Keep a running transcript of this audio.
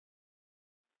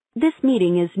This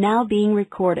meeting is now being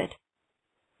recorded.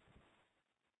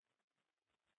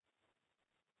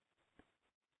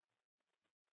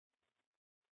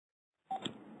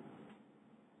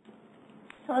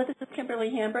 Hello, this is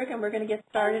Kimberly Hamburg, and we're going to get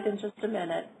started in just a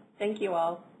minute. Thank you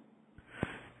all.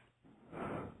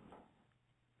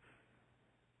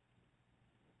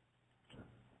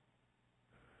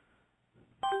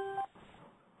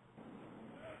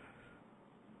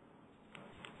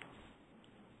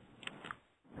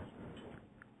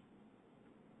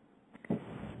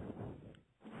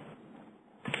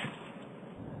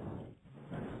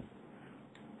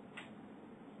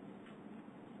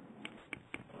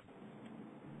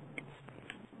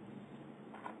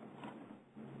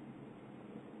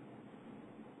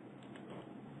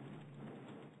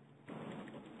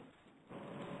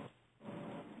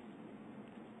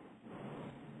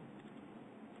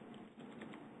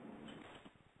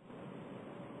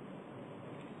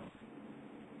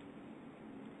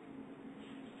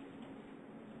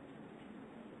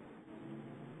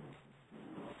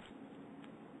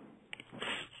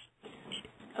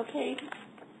 Okay.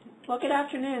 Well, good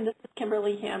afternoon. This is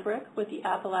Kimberly Hamburg with the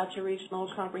Appalachia Regional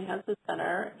Comprehensive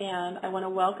Center, and I want to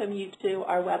welcome you to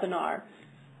our webinar.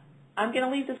 I'm going to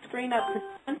leave the screen up for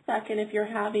 1 second. If you're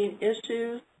having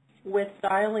issues with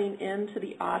dialing into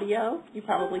the audio, you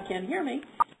probably can't hear me,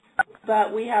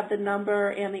 but we have the number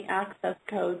and the access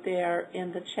code there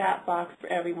in the chat box for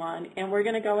everyone, and we're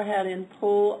going to go ahead and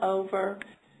pull over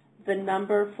the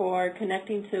number for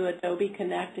connecting to Adobe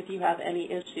Connect if you have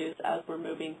any issues as we're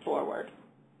moving forward.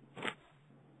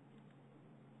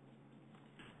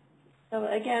 So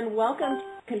again, welcome to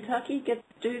Kentucky Gets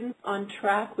Students on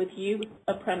Track with Youth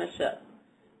Apprenticeship.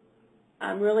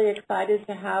 I'm really excited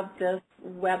to have this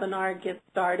webinar get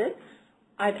started.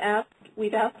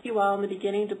 We've asked you all in the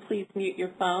beginning to please mute your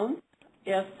phones.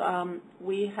 If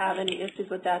we have any issues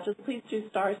with that, just please do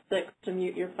 *6 to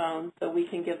mute your phone so we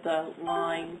can give the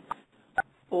line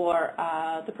for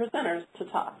the presenters to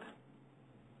talk.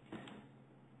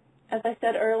 As I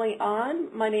said early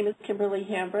on, my name is Kimberly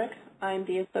Hamburg. I'm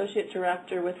the Associate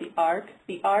Director with the ARC.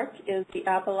 The ARC is the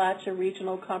Appalachia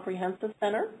Regional Comprehensive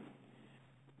Center.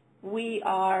 We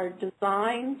are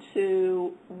designed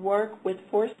to work with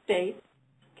 4 states,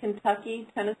 Kentucky,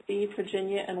 Tennessee,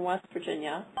 Virginia, and West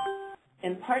Virginia,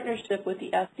 in partnership with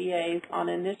the SDAs on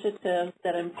initiatives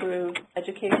that improve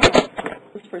educational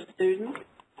outcomes for students,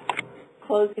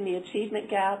 closing the achievement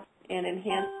gap, and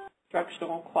enhance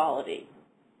instructional quality.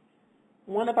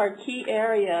 One of our key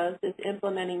areas is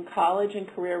implementing college and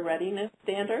career readiness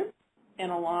standards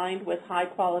and aligned with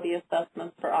high-quality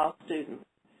assessments for all students.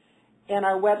 And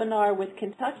our webinar with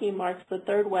Kentucky marks the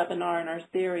 3rd webinar in our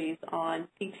series on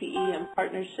CTE in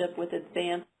partnership with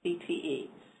Advance CTE.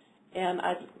 And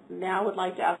I now would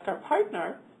like to ask our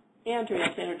partner,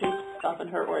 Andrea, to introduce herself and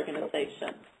her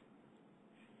organization.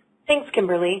 Thanks,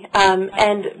 Kimberly.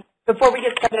 And before we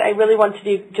get started, I really want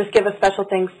to just give a special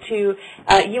thanks to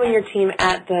you and your team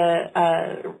at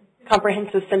the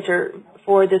Comprehensive Center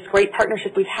for this great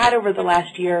partnership we've had over the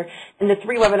last year and the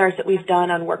 3 webinars that we've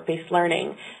done on work-based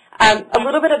learning. A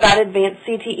little bit about Advance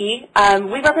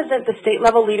CTE. We represent the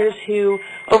state-level leaders who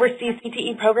oversee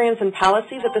CTE programs and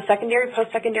policies at the secondary,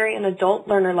 post-secondary, and adult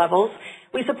learner levels.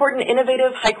 We support an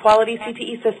innovative, high-quality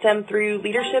CTE system through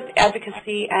leadership,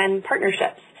 advocacy, and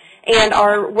partnerships. And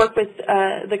our work with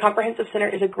the Comprehensive Center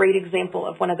is a great example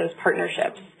of one of those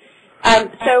partnerships.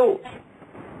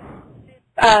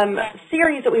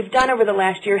 Series that we've done over the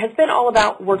last year has been all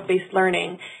about work-based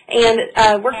learning.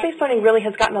 And work-based learning really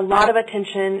has gotten a lot of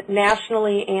attention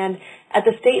nationally and at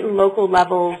the state and local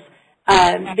levels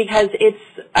because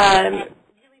it's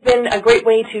been a great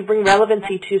way to bring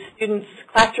relevancy to students'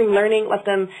 classroom learning, let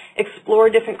them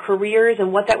explore different careers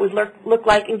and what that would look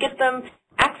like, and get them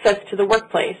access to the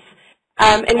workplace.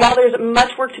 And while there's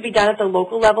much work to be done at the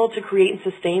local level to create and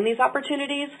sustain these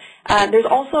opportunities, there's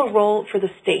also a role for the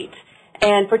state,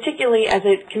 and particularly as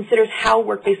it considers how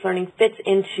work-based learning fits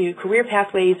into career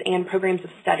pathways and programs of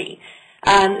study.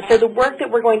 So the work that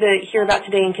we're going to hear about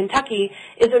today in Kentucky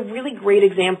is a really great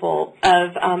example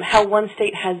of how one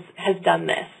state has done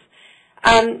this.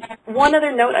 One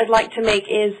other note I'd like to make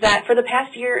is that for the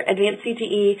past year, Advance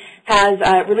CTE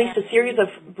has released a series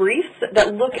of briefs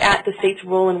that look at the state's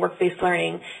role in work-based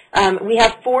learning. We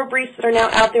have 4 briefs that are now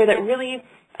out there that really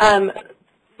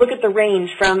look at the range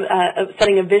from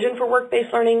setting a vision for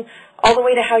work-based learning all the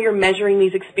way to how you're measuring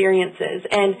these experiences.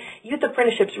 And youth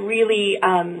apprenticeships really,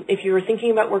 if you were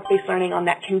thinking about work-based learning on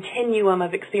that continuum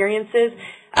of experiences,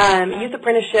 youth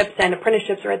apprenticeships and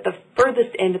apprenticeships are at the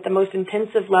furthest end, at the most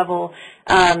intensive level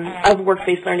of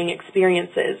work-based learning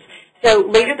experiences. So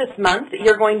later this month,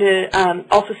 you're going to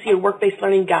also see a work-based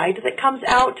learning guide that comes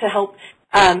out to help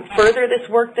further this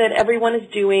work that everyone is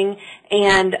doing.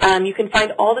 And you can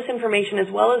find all this information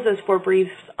as well as those 4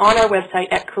 briefs on our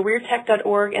website at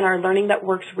careertech.org in our Learning That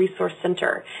Works Resource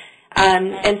Center.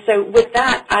 And so with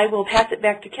that, I will pass it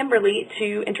back to Kimberly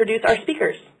to introduce our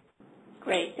speakers.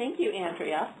 Great. Thank you,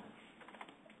 Andrea.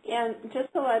 And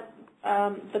just to let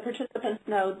the participants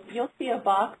know, you'll see a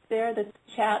box there that's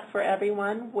chat for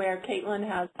everyone where Caitlin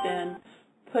has been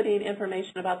putting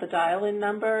information about the dial-in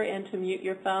number and to mute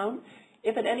your phone.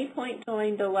 If at any point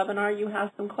during the webinar you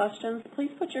have some questions,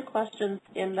 please put your questions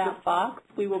in that box.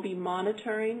 We will be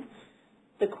monitoring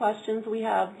the questions. We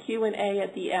have Q&A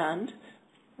at the end.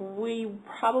 We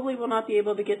probably will not be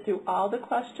able to get through all the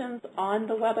questions on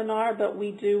the webinar, but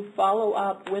we do follow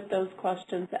up with those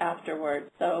questions afterwards.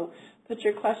 So put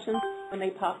your questions when they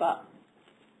pop up.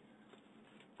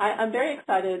 I'm very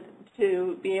excited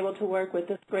to be able to work with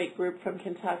this great group from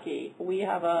Kentucky. We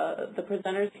have the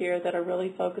presenters here that are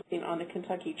really focusing on the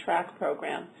Kentucky Track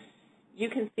program. You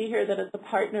can see here that it's a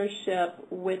partnership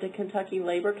with the Kentucky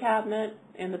Labor Cabinet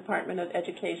and the Department of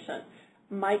Education.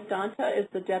 Mike Donta is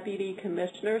the Deputy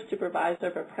Commissioner, Supervisor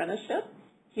of Apprenticeship.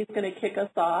 He's going to kick us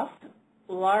off.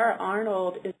 Laura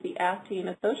Arnold is the Acting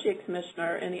Associate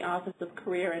Commissioner in the Office of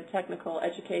Career and Technical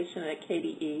Education at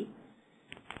KDE.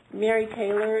 Mary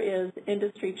Taylor is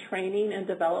Industry Training and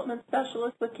Development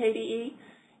Specialist with KDE.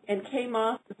 And Kay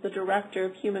Moss is the Director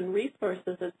of Human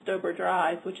Resources at Stober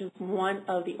Drives, which is one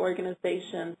of the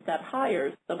organizations that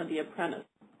hires some of the apprentices.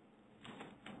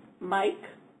 Mike?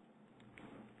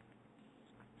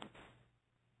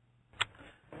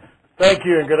 Thank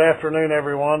you, and good afternoon,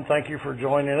 everyone. Thank you for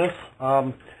joining us.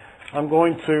 I'm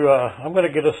going to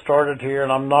get us started here,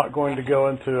 and I'm not going to go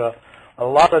into a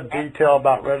lot of detail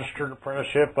about registered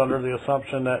apprenticeship under the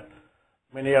assumption that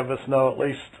many of us know at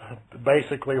least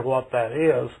basically what that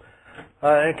is.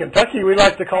 In Kentucky, we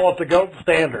like to call it the gold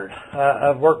standard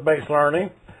of work-based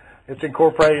learning. It's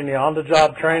incorporating the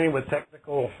on-the-job training with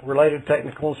related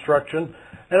technical instruction,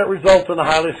 and it results in a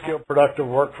highly skilled, productive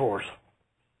workforce.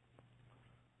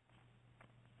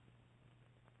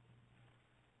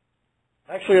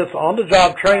 Actually, it's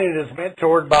on-the-job training is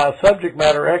mentored by a subject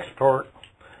matter expert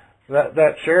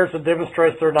that shares and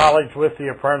demonstrates their knowledge with the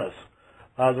apprentice.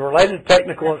 The related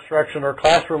technical instruction or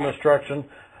classroom instruction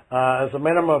is a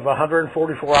minimum of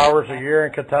 144 hours a year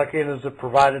in Kentucky and is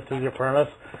provided to the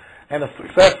apprentice. And a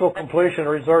successful completion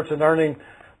results in earning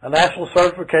a national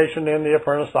certification in the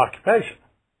apprentice occupation.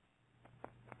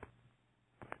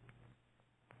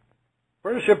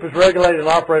 Apprenticeship is regulated and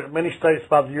operated in many states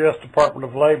by the U.S. Department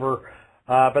of Labor,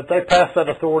 but they pass that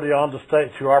authority on to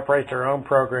states who operate their own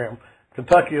program.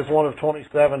 Kentucky is one of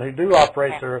 27 who do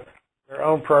operate their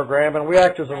own program, and we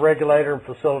act as a regulator and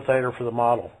facilitator for the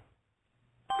model.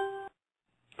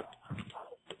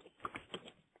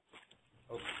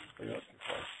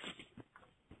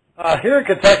 Here in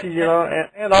Kentucky,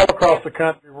 and all across the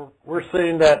country, we're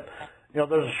seeing that, there's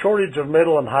a shortage of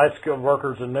middle and high-skilled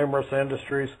workers in numerous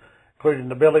industries, including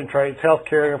the building trades,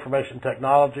 healthcare, information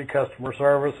technology, customer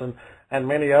service, and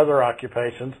many other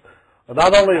occupations.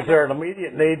 Not only is there an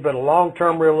immediate need, but a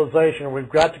long-term realization we've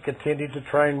got to continue to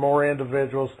train more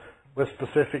individuals with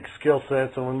specific skill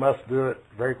sets, and we must do it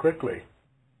very quickly.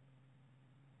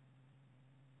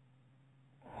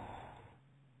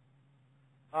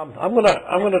 I'm going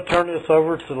to turn this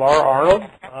over to Laura Arnold.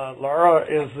 Laura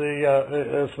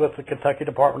is with the Kentucky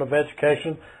Department of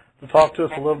Education to talk to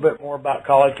us a little bit more about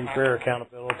college and career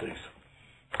accountabilities.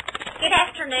 Good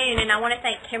afternoon, and I want to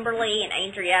thank Kimberly and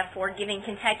Andrea for giving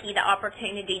Kentucky the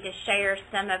opportunity to share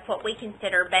some of what we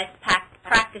consider best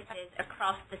practices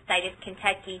across the state of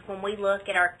Kentucky when we look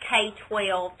at our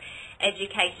K-12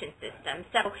 education system.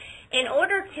 So in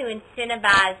order to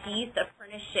incentivize youth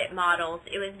apprenticeship models,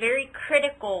 it was very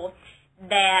critical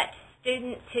that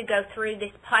students who go through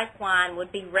this pipeline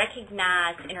would be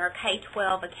recognized in our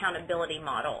K-12 accountability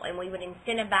model, and we would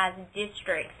incentivize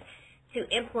districts to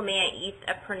implement youth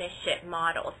apprenticeship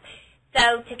models.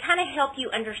 So to kind of help you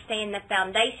understand the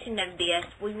foundation of this,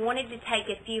 we wanted to take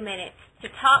a few minutes to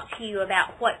talk to you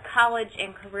about what college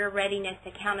and career readiness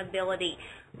accountability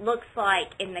looks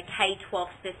like in the K-12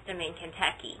 system in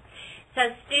Kentucky. So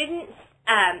students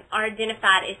are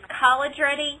identified as college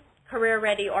ready, career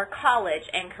ready, or college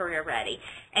and career ready.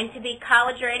 And to be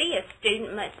college ready, a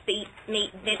student must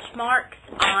meet benchmarks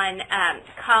on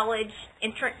college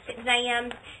entrance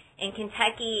exams. In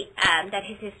Kentucky, that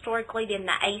has historically been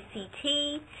the ACT,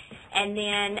 and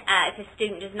then if a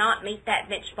student does not meet that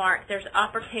benchmark, there's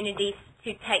opportunities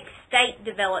to take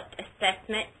state-developed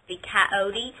assessments, the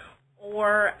CIOTI,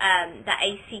 or the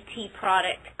ACT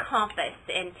product Compass.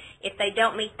 And if they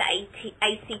don't meet the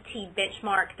ACT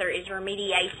benchmark, there is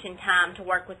remediation time to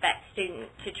work with that student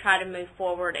to try to move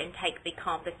forward and take the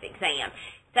Compass exam.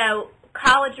 So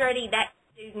college ready, that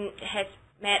student has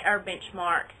met our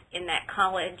benchmarks in that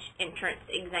college entrance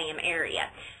exam area.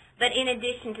 But in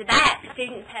addition to that,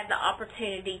 students have the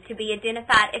opportunity to be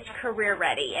identified as career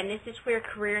ready, and this is where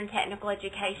career and technical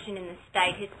education in the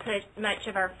state has put much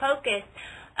of our focus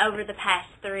over the past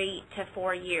 3 to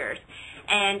 4 years.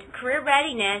 And career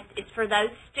readiness is for those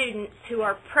students who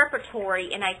are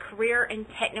preparatory in a career and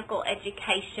technical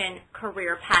education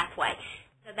career pathway.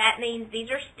 So that means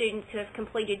these are students who have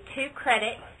completed 2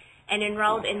 credits and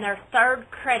enrolled in their 3rd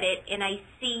credit in a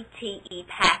CTE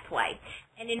pathway.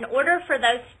 And in order for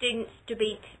those students to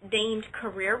be deemed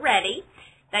career ready,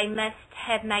 they must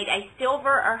have made a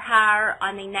silver or higher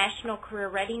on the National Career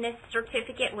Readiness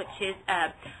Certificate, which is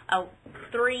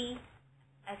 3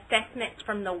 assessments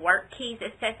from the Work Keys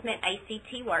Assessment,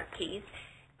 ACT Work Keys.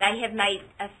 They have made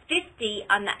a 50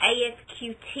 on the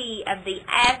ASQT of the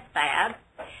ASVAB,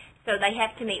 so they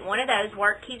have to meet one of those,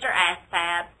 Work Keys or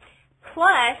ASVAB,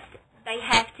 plus they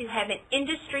have to have an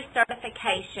industry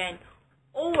certification,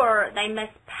 or they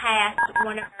must pass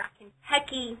one of our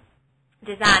Kentucky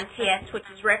design tests, which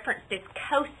is referenced as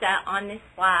COSA on this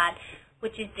slide,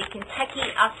 which is the Kentucky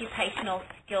Occupational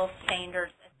Skills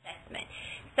Standards Assessment.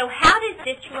 So how does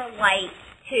this relate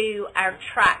to our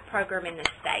track program in the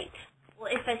state?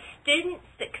 Well, if a student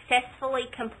successfully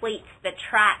completes the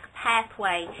track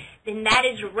pathway, then that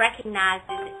is recognized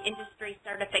as an industry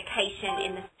certification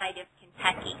in the state of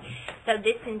Kentucky. So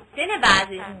this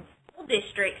incentivizes school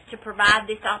districts to provide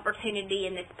this opportunity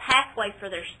and this pathway for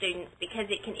their students because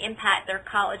it can impact their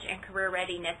college and career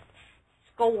readiness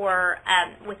score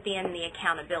within the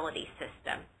accountability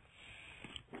system.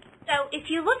 So if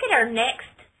you look at our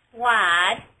next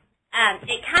slide,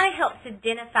 it kind of helps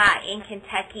identify in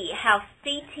Kentucky how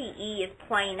CTE is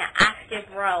playing an active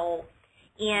role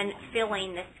in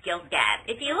filling the skills gap.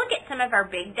 If you look at some of our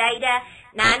big data,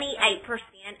 98%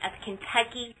 of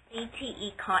Kentucky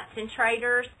CTE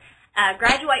concentrators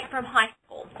graduate from high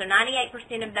school. So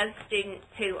 98% of those students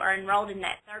who are enrolled in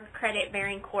that 3rd credit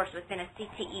bearing course within a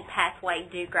CTE pathway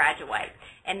do graduate.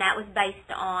 And that was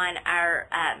based on our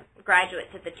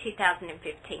graduates of the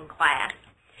 2015 class.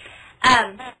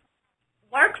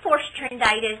 Workforce trend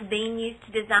data is being used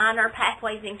to design our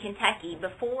pathways in Kentucky.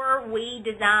 Before we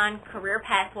design career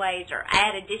pathways or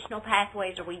add additional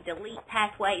pathways or we delete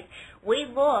pathways, we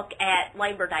look at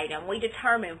labor data and we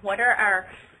determine what are our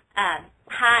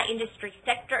high industry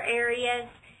sector areas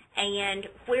and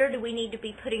where do we need to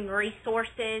be putting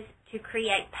resources to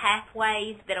create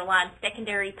pathways that align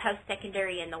secondary,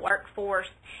 post-secondary, and the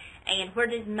workforce, and where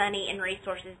does money and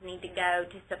resources need to go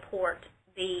to support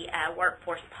the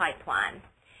workforce pipeline.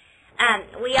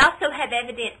 We also have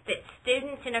evidence that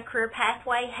students in a career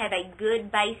pathway have a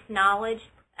good base knowledge.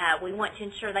 We want to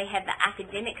ensure they have the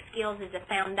academic skills as a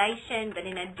foundation, but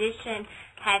in addition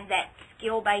have that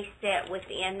skill base set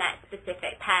within that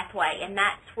specific pathway, and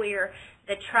that's where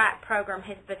the track program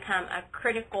has become a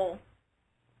critical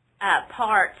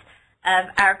part of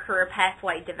our career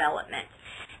pathway development.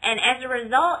 And as a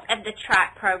result of the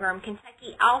track program,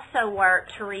 Kentucky also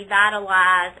worked to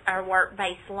revitalize our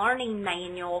work-based learning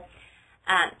manual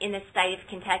in the state of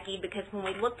Kentucky, because when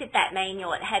we looked at that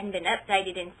manual, it hadn't been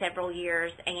updated in several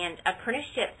years, and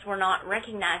apprenticeships were not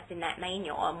recognized in that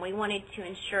manual. And we wanted to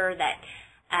ensure that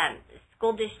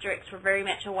school districts were very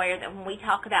much aware that when we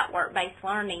talk about work-based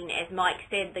learning, as Mike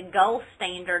said, the gold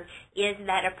standard is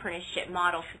that apprenticeship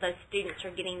model, so those students are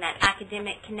getting that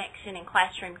academic connection and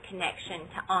classroom connection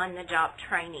to on-the-job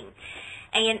training.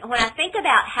 And when I think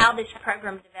about how this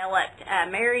program developed,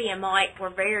 Mary and Mike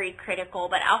were very critical,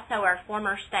 but also our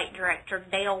former state director,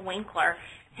 Dale Winkler,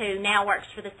 who now works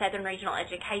for the Southern Regional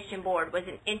Education Board, was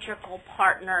an integral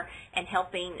partner in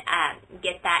helping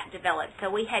get that developed. So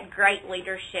we had great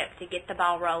leadership to get the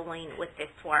ball rolling with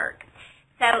this work.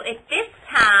 So at this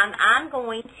time, I'm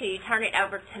going to turn it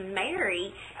over to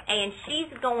Mary, and she's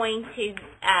going to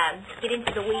get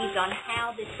into the weeds on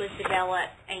how this was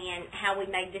developed and how we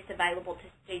made this available to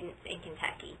students in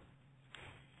Kentucky.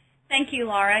 Thank you,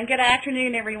 Laura, and good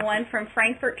afternoon, everyone from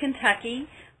Frankfort, Kentucky.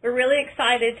 We're really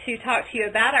excited to talk to you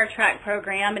about our track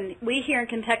program, and we here in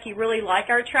Kentucky really like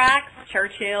our tracks,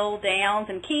 Churchill, Downs,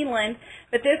 and Keeneland,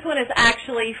 but this one is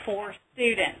actually for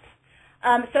students.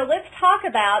 So let's talk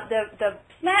about the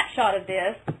snapshot of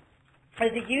this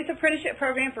as a youth apprenticeship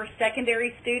program for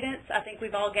secondary students. I think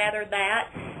we've all gathered that.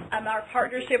 Our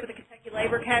partnership with the Kentucky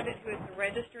Labor Cabinet, who is the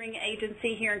registering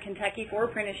agency here in Kentucky for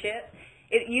apprenticeship.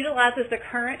 It utilizes the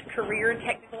current career and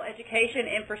technical education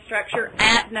infrastructure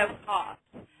at no cost.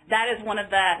 That is one of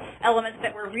the elements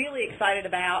that we're really excited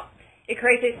about. It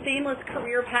creates a seamless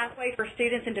career pathway for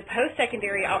students into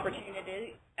post-secondary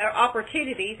opportunities,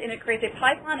 and it creates a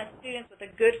pipeline of students with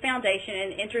a good foundation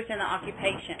and interest in the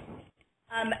occupation.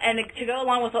 And to go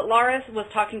along with what Laura was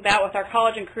talking about with our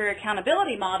college and career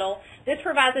accountability model, this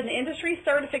provides an industry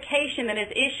certification that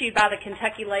is issued by the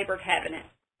Kentucky Labor Cabinet.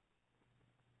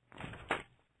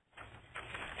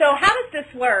 So how does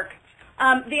this work?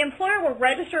 The employer will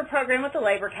register a program with the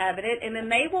Labor Cabinet, and then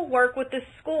they will work with the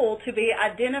school to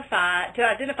identify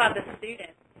the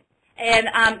student. And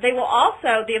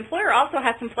the employer also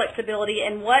has some flexibility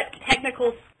in what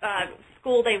technical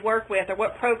school they work with, or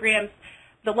what programs,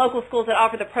 the local schools that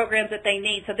offer the programs that they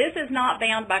need. So this is not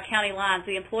bound by county lines.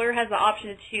 The employer has the option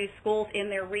to choose schools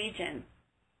in their region.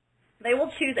 They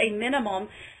will choose a minimum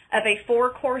of a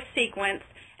 4-course sequence,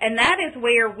 and that is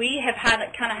where we have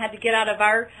kind of had to get out of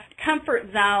our comfort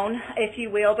zone, if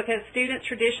you will, because students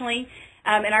traditionally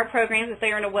in our programs, if they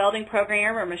are in a welding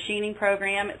program or machining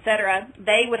program, et cetera,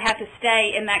 they would have to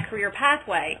stay in that career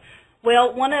pathway.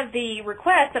 Well, one of the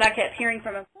requests that I kept hearing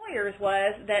from employers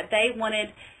was that they wanted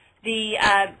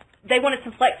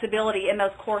some flexibility in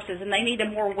those courses, and they need a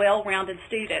more well-rounded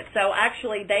student. So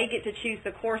actually, they get to choose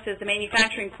the courses, the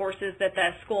manufacturing courses that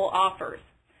the school offers.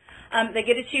 They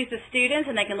get to choose the students,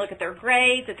 and they can look at their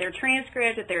grades, at their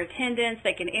transcripts, at their attendance.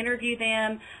 They can interview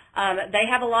them. They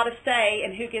have a lot of say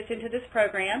in who gets into this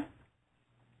program.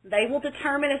 They will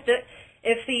determine if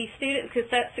the student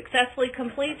successfully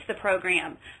completes the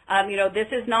program. This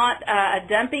is not a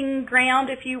dumping ground,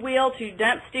 if you will, to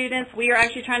dump students. We are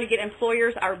actually trying to get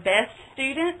employers our best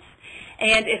students,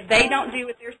 and if they don't do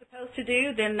what they're supposed to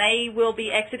do, then they will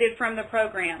be exited from the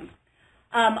program.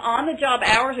 On-the-job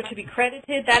hours are to be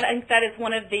credited. I think that is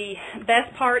one of the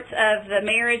best parts of the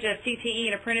marriage of CTE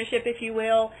and apprenticeship, if you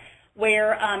will,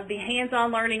 where the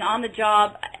hands-on learning on the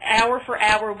job, hour for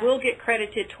hour, will get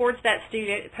credited towards that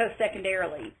student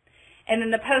post-secondarily. And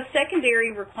then the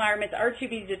post-secondary requirements are to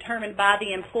be determined by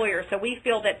the employer. So we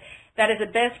feel that that is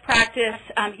a best practice.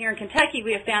 Here in Kentucky,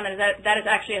 we have found that is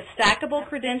actually a stackable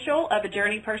credential of a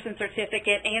journey person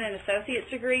certificate and an associate's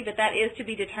degree, but that is to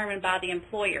be determined by the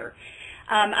employer.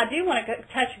 I do want to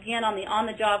touch again on the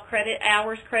on-the-job credit,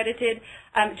 hours credited.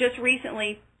 Just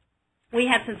recently, we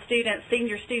had some students,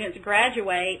 senior students,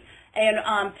 graduate,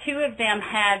 and 2 of them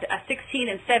had 1,600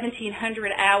 and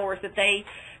 1,700 hours that they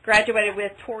graduated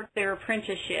with towards their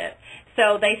apprenticeship.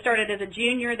 So they started as a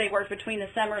junior. They worked between the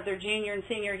summer of their junior and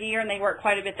senior year, and they worked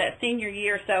quite a bit that senior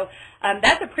year. So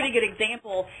that's a pretty good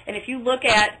example. And if you look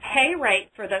at pay rate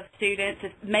for those students,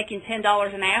 it's making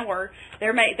 $10 an hour.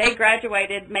 They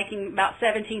graduated making about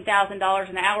 $17,000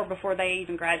 an hour before they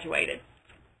even graduated.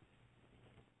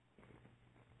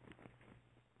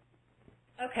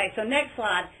 Okay, so next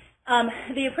slide.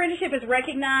 The apprenticeship is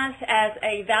recognized as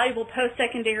a valuable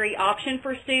post-secondary option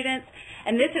for students,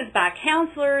 and this is by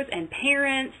counselors and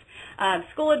parents,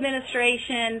 school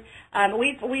administration.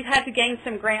 We've had to gain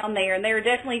some ground there, and they're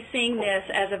definitely seeing this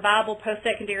as a viable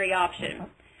post-secondary option.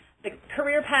 The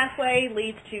career pathway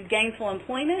leads to gainful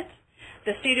employment.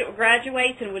 The student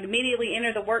graduates and would immediately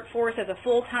enter the workforce as a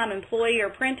full-time employee or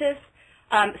apprentice.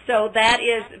 So that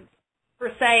is, for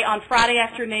say, on Friday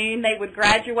afternoon, they would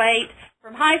graduate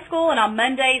from high school, and on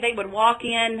Monday they would walk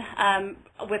in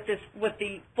with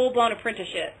the full-blown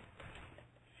apprenticeship.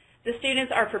 The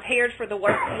students are prepared for the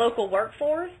local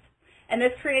workforce, and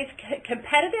this creates a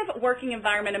competitive working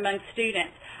environment among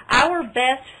students. Our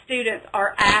best students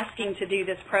are asking to do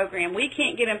this program. We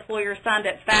can't get employers signed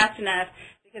up fast enough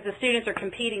because the students are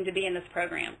competing to be in this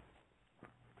program.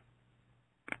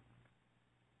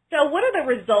 So what are the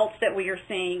results that we are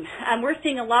seeing? We're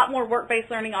seeing a lot more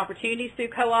work-based learning opportunities through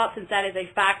co-op, since that is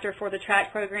a factor for the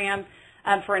track program,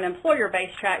 for an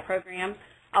employer-based track program.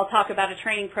 I'll talk about a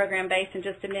training program based in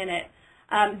just a minute.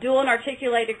 Dual and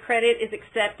articulated credit is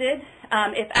accepted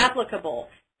if applicable.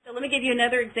 So let me give you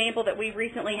another example that we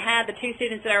recently had. The 2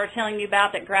 students that I was telling you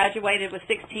about that graduated with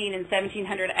 1,600 and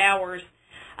 1,700 hours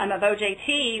of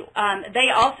OJT, they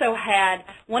also had,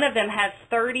 one of them has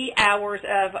 30 hours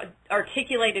of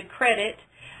articulated credit,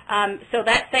 so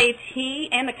that saved he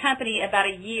and the company about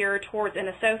a year towards an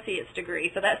associate's degree.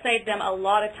 So that saved them a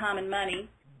lot of time and money.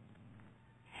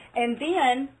 And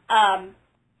then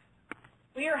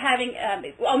we are having,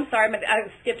 I'm sorry, I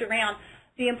skipped around.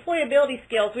 The employability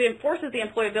skills, we enforces the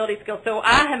employability skills. So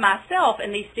I have myself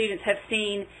and these students have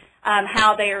seen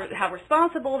how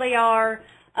responsible they are,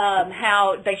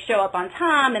 how they show up on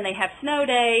time, and they have snow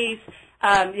days.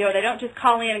 They don't just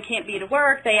call in and can't be to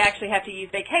work. They actually have to use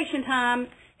vacation time,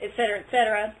 et cetera, et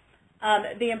cetera.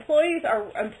 The employers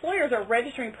are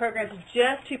registering programs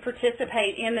just to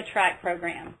participate in the track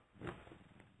program.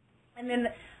 And then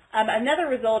another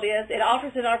result is it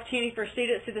offers an opportunity for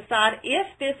students to decide if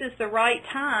this is the right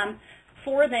time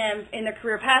for them in their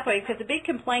career pathway, because the big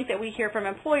complaint that we hear from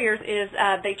employers is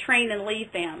they train and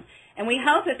leave them. And we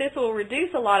hope that this will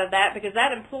reduce a lot of that, because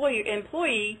that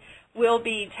employee will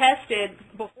be tested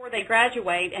before they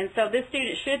graduate, and so this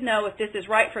student should know if this is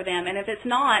right for them. And if it's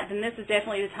not, then this is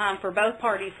definitely the time for both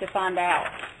parties to find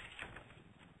out.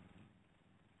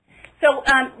 So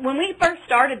when we first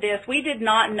started this, we did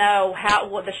not know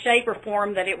what the shape or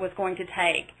form that it was going to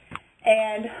take.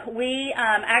 And we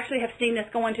actually have seen this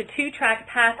go into two-track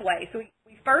pathways. So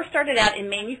we first started out in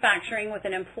manufacturing with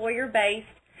an employer-based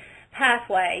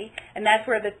pathway, and that's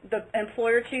where the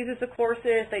employer chooses the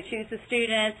courses, they choose the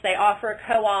students, they offer a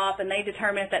co-op, and they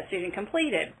determine if that student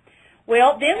completed.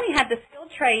 Well, then we had the skilled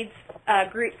trades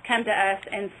groups come to us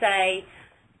and say,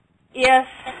 if,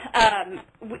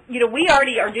 we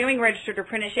already are doing registered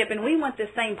apprenticeship and we want the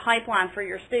same pipeline for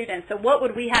your students, so what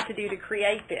would we have to do to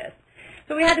create this?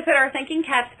 So we had to put our thinking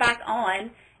caps back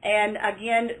on and,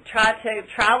 again, try to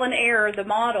trial and error the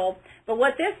model. But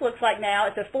what this looks like now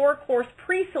is a 4-course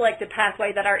pre-selected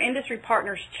pathway that our industry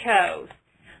partners chose.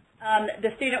 The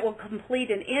student will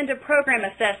complete an end-of-program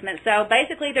assessment. So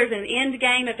basically there's an end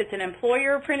game if it's an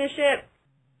employer apprenticeship.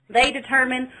 They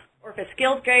determine, or if it's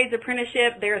skilled trades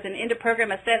apprenticeship, there's an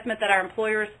end-of-program assessment that our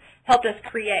employers helped us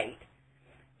create.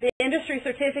 The industry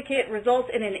certificate results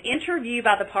in an interview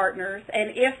by the partners, and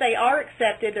if they are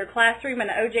accepted, their classroom and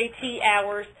OJT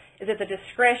hours is at the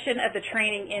discretion of the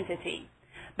training entity.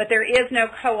 But there is no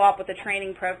co-op with the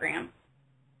training program.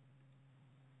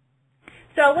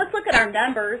 So let's look at our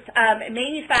numbers. In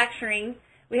manufacturing,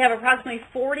 we have approximately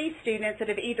 40 students that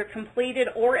have either completed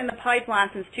or in the pipeline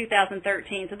since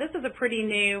 2013. So this is a pretty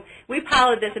new, we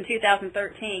piloted this in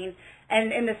 2013.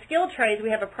 And in the skilled trades, we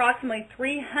have approximately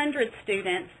 300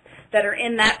 students that are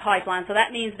in that pipeline. So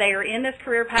that means they are in this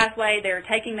career pathway, they're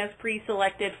taking those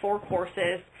pre-selected 4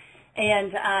 courses,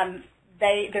 and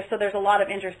so there's a lot of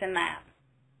interest in that.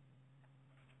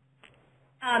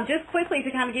 Just quickly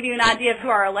to kind of give you an idea of who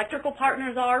our electrical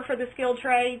partners are for the skilled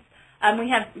trades, we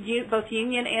have both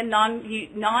union and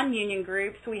non-union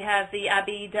groups. We have the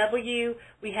IBEW,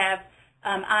 we have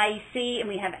IEC, and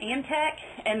we have AMTEC,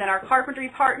 and then our carpentry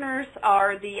partners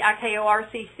are the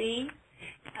ARCC,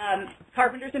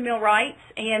 Carpenters and Millwrights,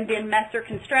 and then Messer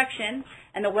Construction,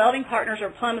 and the welding partners are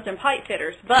plumbers and pipe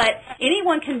fitters. But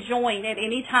anyone can join at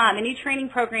any time. Any training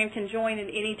program can join at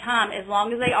any time as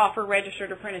long as they offer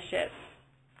registered apprenticeships.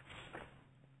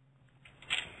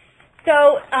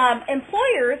 So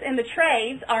employers in the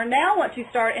trades are now want to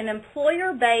start an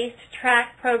employer-based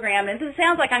track program. And this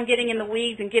sounds like I'm getting in the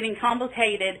weeds and getting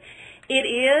complicated. It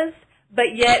is,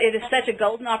 but yet it is such a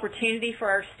golden opportunity for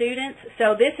our students.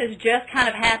 So this has just kind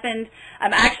of happened.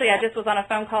 Actually, I just was on a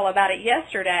phone call about it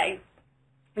yesterday.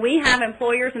 We have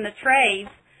employers in the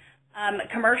trades,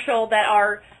 commercial, that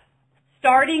are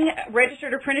starting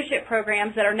registered apprenticeship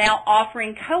programs that are now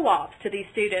offering co-ops to these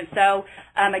students. So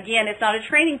again, it's not a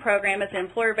training program, it's an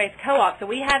employer-based co-op. So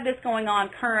we have this going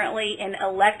on currently in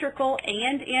electrical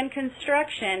and in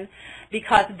construction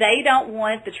because they don't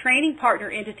want the training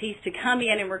partner entities to come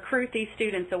in and recruit these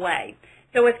students away.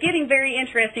 So it's getting very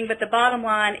interesting, but the bottom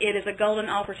line, it is a golden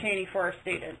opportunity for our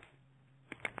students.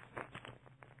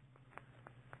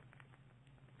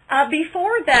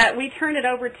 Before that, we turn it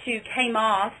over to Kay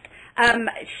Moss.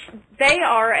 They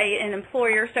are an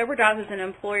employer. Stober Drives is an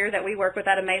employer that we work with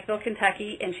out of Maysville,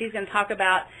 Kentucky, and she's going to talk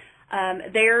about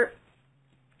their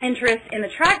interest in the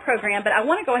track program. But I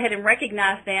want to go ahead and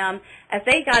recognize them as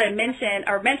they got a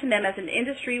mention them as an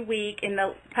industry week in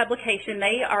the publication.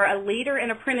 They are a leader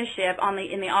in apprenticeship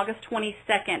in the August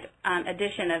 22nd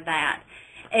edition of that.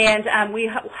 And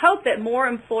we hope that more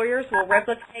employers will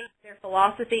replicate their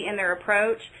philosophy and their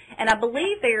approach. And I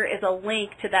believe there is a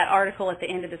link to that article at the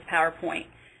end of this PowerPoint.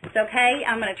 So, Kay,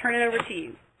 I'm going to turn it over to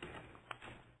you.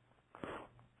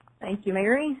 Thank you,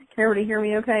 Mary. Can everybody hear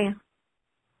me okay?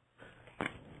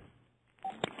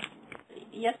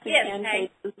 Yes, we can, Kay.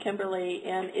 This is Kimberly.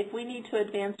 And if we need to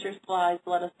advance your slides,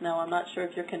 let us know. I'm not sure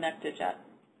if you're connected yet.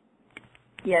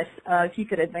 Yes, if you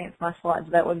could advance my slides,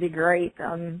 that would be great.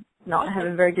 Not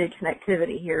having very good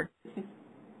connectivity here.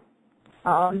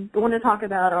 I want to talk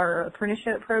about our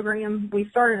apprenticeship program. We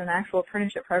started an actual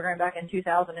apprenticeship program back in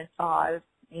 2005,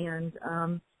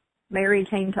 and Mary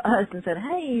came to us and said,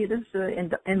 "Hey, this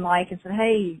is in Like," and said,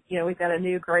 "Hey, we've got a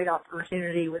new great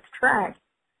opportunity with track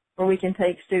where we can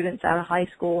take students out of high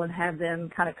school and have them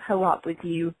kind of co-op with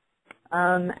you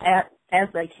as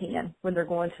they can when they're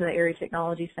going to the Area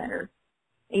Technology Center."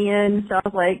 And so I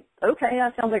was like, okay,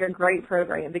 that sounds like a great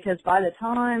program, because by the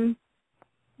time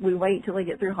we wait till they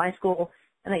get through high school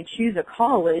and they choose a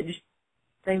college,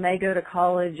 they may go to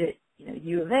college at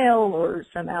U of L or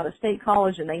some out-of-state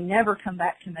college, and they never come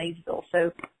back to Maysville.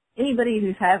 So anybody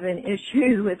who's having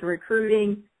issues with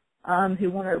recruiting, who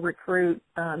want to recruit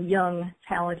young,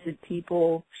 talented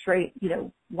people straight,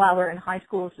 while they're in high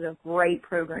school, this is a great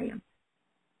program.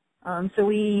 So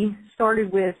we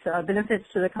started with benefits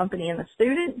to the company and the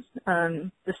students.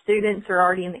 The students are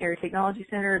already in the Area Technology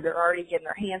Center. They're already getting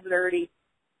their hands dirty.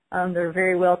 They're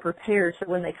very well prepared. So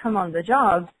when they come on the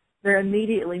job, they're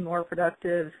immediately more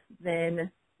productive than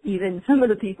even some of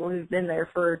the people who've been there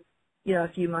for, a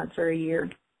few months or a year.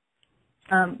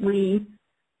 We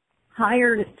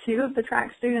hired 2 of the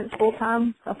track students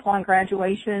full-time upon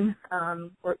graduation.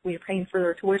 We are paying for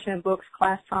their tuition, books,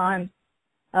 class time.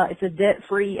 It's a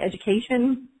debt-free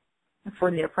education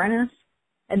for the apprentice.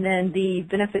 And then the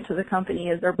benefit to the company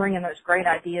is they're bringing those great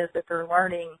ideas that they're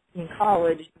learning in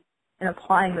college and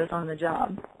applying those on the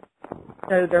job.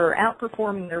 So they're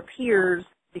outperforming their peers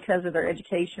because of their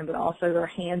education, but also their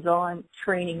hands-on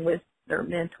training with their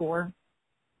mentor.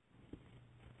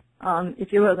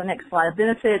 If you go to the next slide,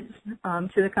 benefits to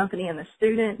the company and the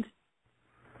student.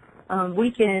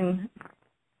 We can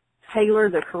tailor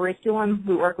the curriculum.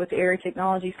 We work with the Area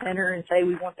Technology Center and say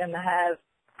we want them to have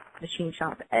Machine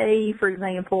Shop A, for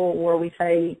example, or we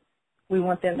say we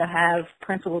want them to have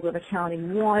Principles of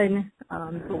Accounting 1,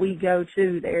 but we go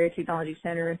to the Area Technology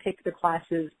Center and pick the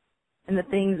classes and the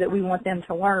things that we want them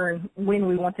to learn when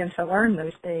we want them to learn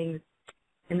those things,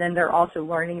 and then they're also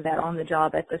learning that on the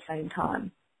job at the same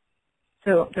time.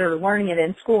 So they're learning it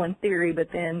in school in theory,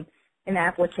 but then in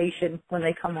application when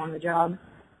they come on the job.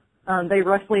 They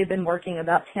roughly have been working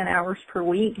about 10 hours per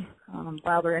week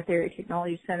while they're at the Area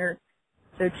Technology Center.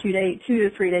 So 2 to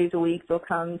 3 days a week they'll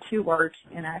come to work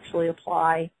and actually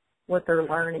apply what they're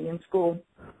learning in school.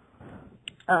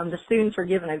 The students are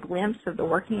given a glimpse of the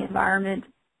working environment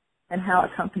and how a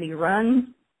company runs.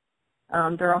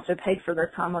 They're also paid for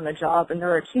their time on the job, and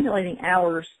they're accumulating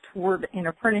hours toward an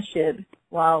apprenticeship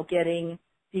while getting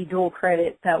the dual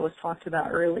credit that was talked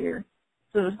about earlier.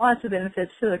 So there's lots of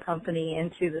benefits to the company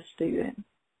and to the student.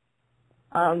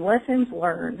 Lessons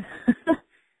learned.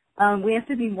 We have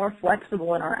to be more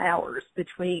flexible in our hours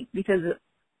because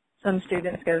some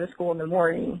students go to school in the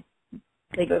morning.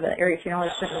 They go to the Area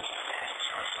Technology Center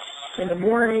in the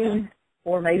morning,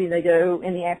 or maybe they go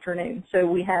in the afternoon. So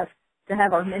we have to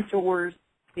have our mentors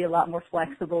be a lot more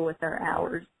flexible with their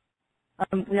hours.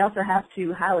 We also have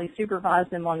to highly supervise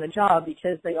them on the job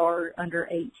because they are under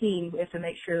 18. We have to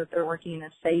make sure that they're working in a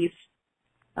safe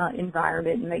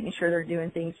environment and making sure they're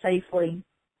doing things safely.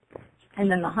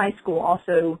 And then the high school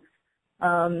also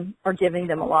are giving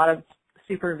them a lot of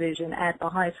supervision at the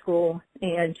high school,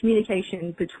 and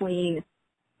communication between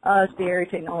us, the Area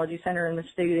Technology Center, and the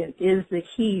student is the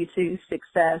key to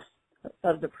success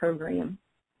of the program.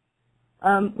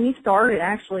 We started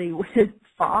actually with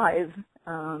 5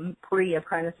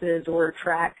 pre-apprentices or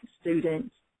track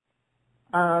students.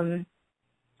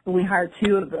 We hired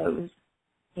 2 of those,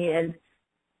 and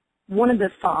one of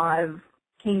the 5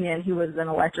 came in. He wanted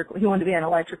to be an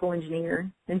electrical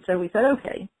engineer, and so we said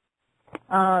okay.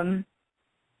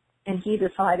 And he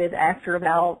decided after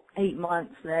about 8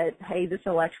 months that, hey, this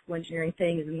electrical engineering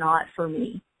thing is not for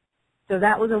me. So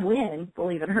that was a win,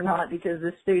 believe it or not, because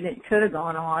the student could have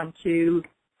gone on to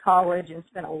college and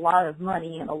spent a lot of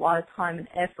money and a lot of time and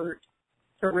effort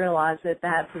to realize that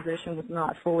that position was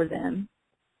not for them.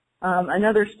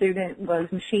 Another student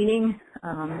was machining.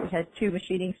 We had 2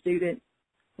 machining students.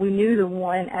 We knew the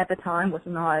one at the time was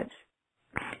not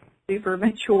super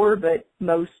mature, but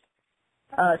most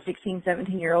 16,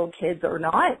 17-year-old kids are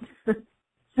not.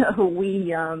 So we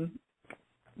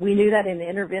knew that in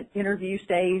the interview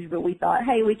stage, but we thought,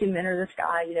 hey, we can mentor this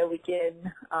guy. We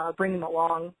can bring him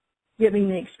along, give him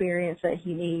the experience that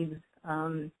he needs.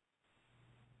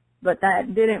 But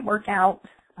that didn't work out.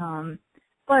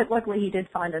 But luckily he did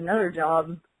find another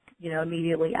job,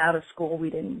 immediately out of school. We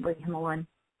didn't bring him on.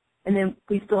 And then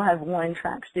we still have 1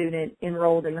 track student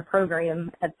enrolled in the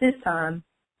program at this time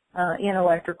in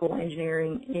electrical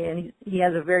engineering, and he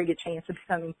has a very good chance of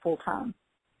becoming full-time.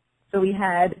 So we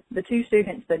had the 2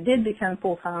 students that did become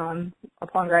full-time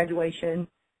upon graduation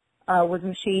was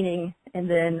machining and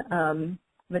then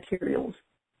materials.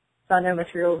 So I know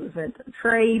materials isn't a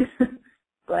trade,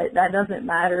 but that doesn't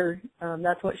matter.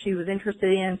 That's what she was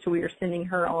interested in, so we are sending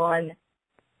her on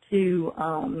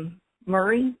to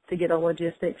Murray to get a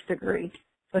logistics degree.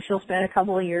 So she'll spend a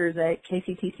couple of years at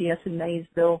KCTCS in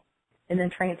Maysville and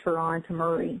then transfer on to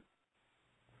Murray.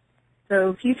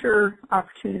 So future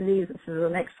opportunities, this is the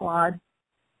next slide.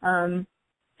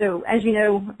 So as you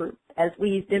know, as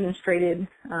we've demonstrated,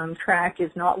 track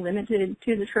is not limited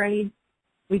to the trade.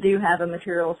 We do have a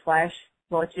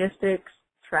materials/logistics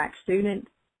track student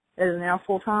that is now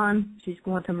full-time. She's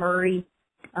going to Murray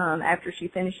after she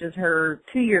finishes her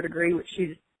 2-year degree, which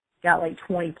she's got like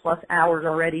 20-plus hours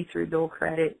already through dual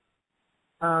credit.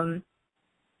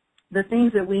 The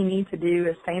things that we need to do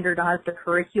is standardize the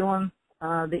curriculum,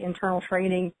 the internal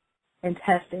training, and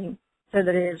testing so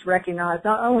that it is recognized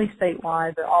not only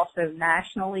statewide but also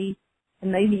nationally and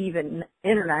maybe even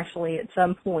internationally at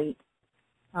some point.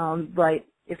 But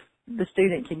if the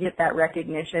student can get that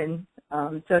recognition,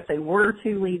 so if they were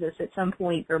to leave us at some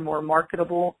point, they're more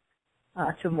marketable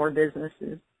to more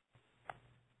businesses.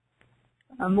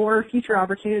 More future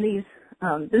opportunities.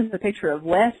 This is a picture of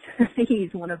Wes.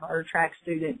 He's one of our track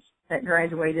students that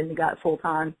graduated and got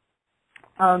full-time.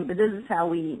 But this is how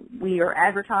we are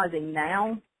advertising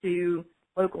now to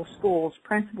local schools,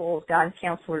 principals, guidance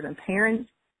counselors, and parents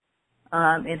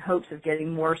in hopes of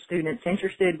getting more students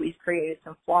interested. We've created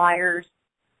some flyers.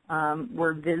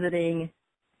 We're visiting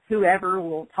whoever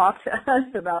will talk to us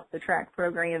about the track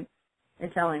program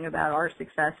and telling about our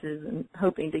successes and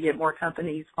hoping to get more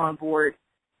companies on board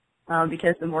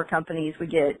because the more companies we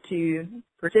get to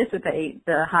participate,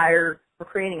 the higher we're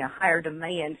creating a higher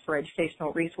demand for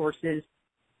educational resources,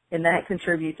 and that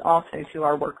contributes also to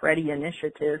our Work Ready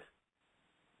initiative.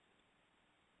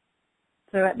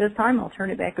 So at this time, I'll turn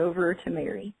it back over to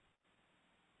Mary.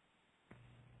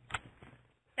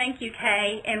 Thank you,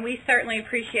 Kay, and we certainly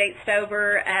appreciate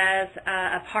Stober as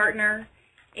a partner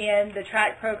in the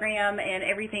track program and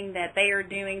everything that they are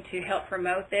doing to help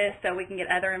promote this so we can get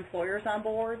other employers on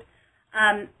board.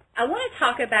 I want to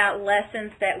talk about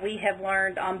lessons that we have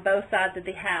learned on both sides of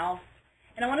the house,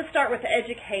 and I want to start with the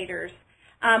educators.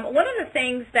 One of the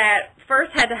things that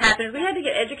first had to happen is we had to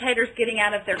get educators getting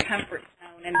out of their comfort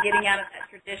zone and getting out of that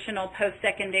traditional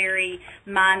post-secondary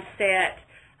mindset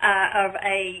of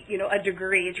a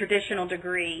degree, a traditional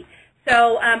degree.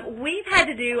 So we've had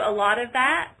to do a lot of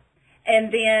that, and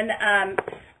then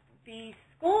the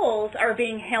schools are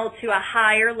being held to a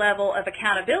higher level of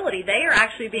accountability. They are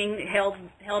actually being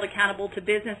held accountable to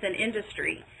business and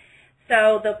industry.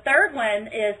 So the third one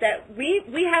is that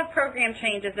we have program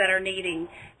changes that are needed,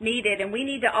 and we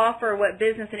need to offer what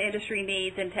business and industry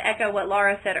needs. And to echo what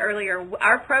Laura said earlier,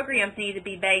 our programs need to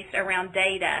be based around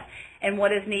data and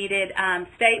what is needed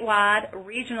statewide,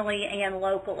 regionally, and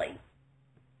locally.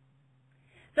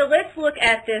 So let's look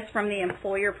at this from the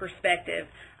employer perspective.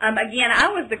 Again, I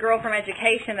was the girl from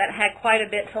education that had quite a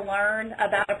bit to learn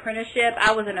about apprenticeship.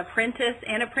 I was an apprentice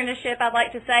in apprenticeship, I'd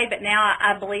like to say, but now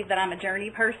I believe that I'm a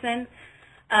journey person,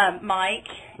 Mike.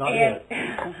 Not yet.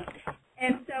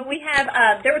 And so we have,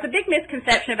 there was a big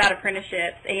misconception about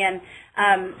apprenticeships and,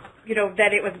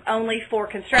 that it was only for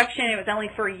construction, it was only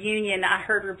for a union, I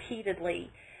heard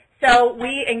repeatedly. So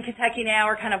we in Kentucky now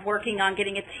are kind of working on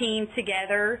getting a team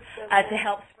together to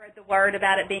help spread the word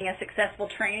about it being a successful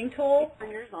training tool.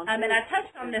 And I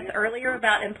touched on this earlier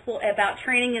about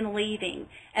training and leaving.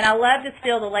 And I love to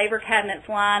steal the Labor Cabinet's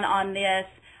line on this.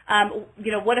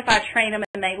 What if I train them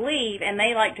and they leave? And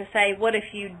they like to say, what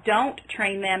if you don't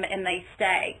train them and they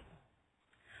stay?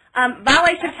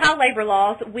 Violation of child labor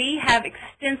laws, we have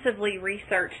extensively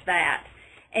researched that.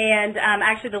 And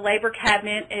actually the Labor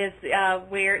Cabinet is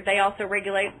where they also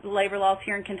regulate labor laws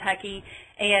here in Kentucky,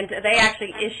 and they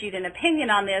actually issued an opinion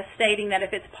on this stating that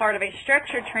if it's part of a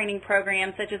structured training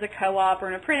program such as a co-op or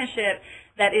an apprenticeship,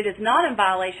 that it is not in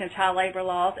violation of child labor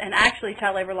laws, and actually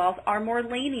child labor laws are more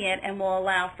lenient and will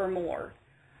allow for more.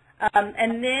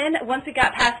 And then once we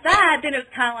got past that, then it was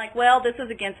kind of like, well, this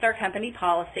was against our company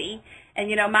policy. And,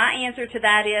 my answer to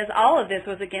that is all of this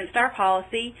was against our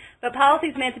policy, but policy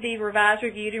is meant to be revised,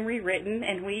 reviewed, and rewritten,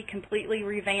 and we completely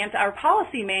revamped our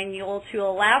policy manual to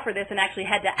allow for this and actually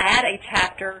had to add a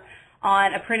chapter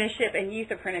on apprenticeship and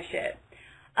youth apprenticeship.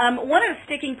 One of the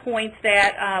sticking points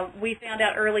that we found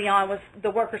out early on was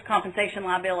the workers' compensation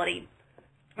liability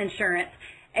insurance.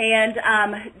 And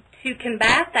to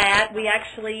combat that, we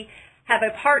actually have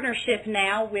a partnership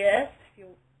now with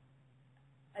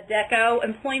ADECO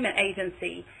Employment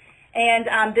Agency.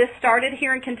 And this started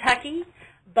here in Kentucky,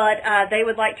 but they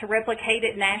would like to replicate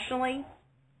it nationally.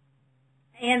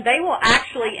 And they will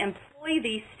actually employ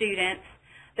these students.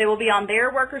 They will be on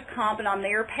their workers' comp and on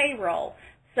their payroll.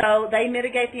 So they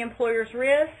mitigate the employer's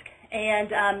risk, and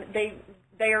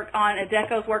they are on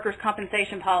ADECO's workers'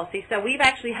 compensation policy. So we've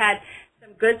actually had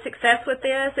some good success with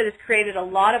this. It has created a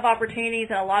lot of opportunities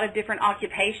in a lot of different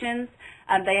occupations.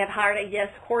 They have hired a YES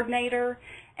coordinator,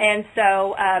 And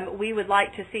so we would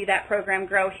like to see that program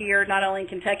grow here, not only in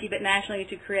Kentucky, but nationally,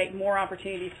 to create more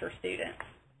opportunities for students.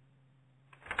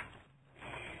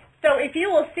 So if you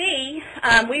will see,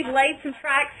 we've laid some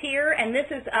tracks here, and this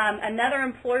is another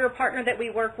employer partner that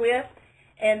we work with.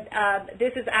 And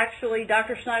this is actually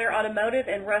Dr. Schneider Automotive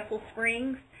in Russell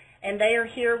Springs, and they are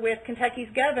here with Kentucky's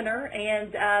governor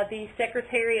and the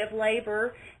Secretary of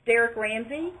Labor, Derek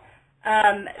Ramsey.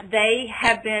 They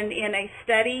have been in a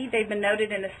study. They've been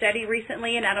noted in a study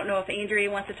recently, and I don't know if Andrea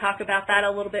wants to talk about that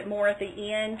a little bit more at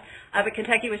the end. But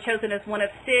Kentucky was chosen as one of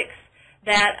 6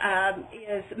 that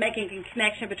is making a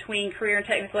connection between career and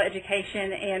technical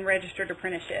education and registered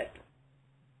apprenticeship.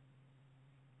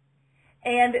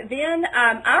 And then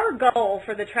our goal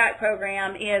for the TRACK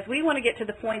program is we want to get to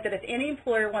the point that if any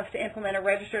employer wants to implement a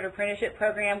registered apprenticeship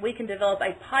program, we can develop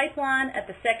a pipeline at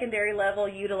the secondary level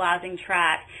utilizing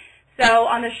TRACK. So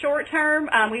on the short term,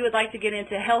 we would like to get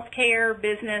into healthcare,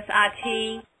 business,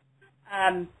 IT.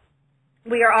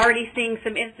 We are already seeing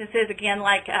some instances, again,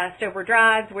 like Stober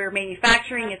Drives, where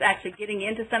manufacturing is actually getting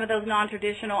into some of those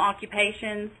non-traditional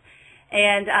occupations.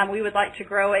 And we would like to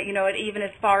grow it, even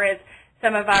as far as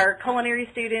some of our culinary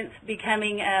students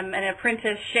becoming an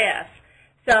apprentice chef.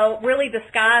 So really the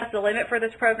sky's the limit for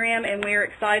this program, and we're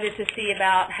excited to see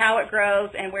about how it grows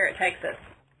and where it takes us.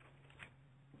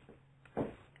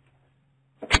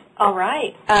 All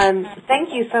right.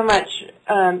 Thank you so much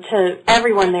to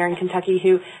everyone there in Kentucky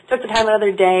who took the time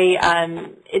another day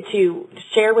to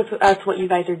share with us what you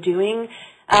guys are doing.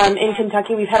 In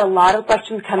Kentucky, we've had a lot of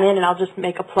questions come in, and I'll just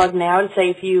make a plug now to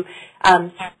say if you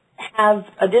have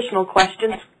additional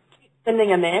questions, keep sending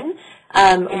them in.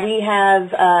 We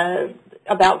have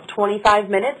about 25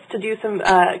 minutes to do some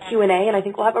Q&A, and I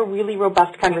think we'll have a really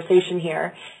robust conversation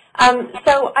here.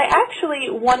 So I actually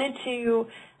wanted to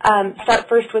start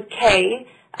first with Kay,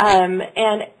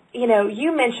 and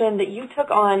you mentioned that you took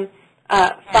on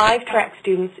 5 track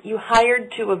students. You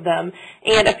hired 2 of them,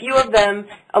 and a few of them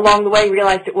along the way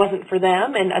realized it wasn't for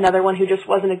them, and another one who just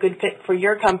wasn't a good fit for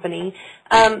your company.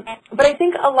 But I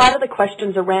think a lot of the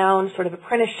questions around sort of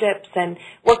apprenticeships and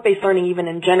work-based learning even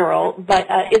in general, but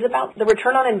is about the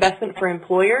return on investment for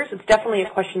employers. It's definitely a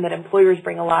question that employers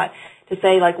bring a lot to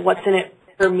say, like, what's in it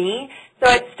for me? So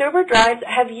at Stober Drives,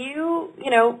 have you,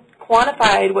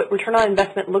 quantified what return on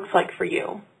investment looks like for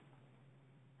you?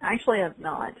 Actually, I have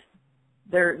not.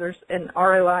 There's an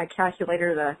ROI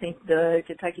calculator that I think the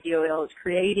Kentucky DOL is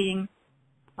creating,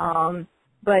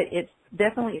 but it's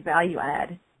definitely value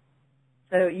add.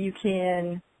 So you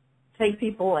can take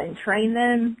people and train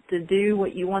them to do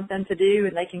what you want them to do,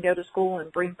 and they can go to school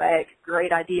and bring back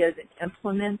great ideas and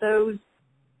implement those.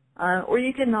 Or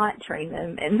you can not train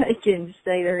them, and they can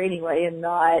stay there anyway and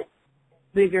not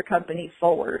move your company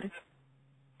forward.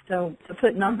 So to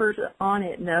put numbers on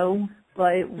it, no.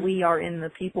 But we are in the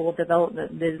people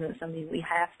development business. I mean, we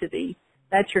have to be.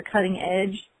 That's your cutting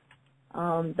edge.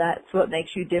 That's what makes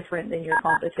you different than your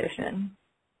competition.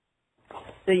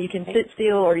 So you can sit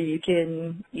still or you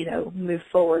can, move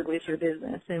forward with your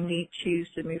business, and we choose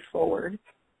to move forward.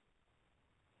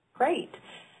 Great.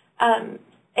 And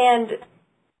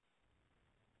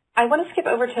I want to skip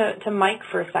over to Mike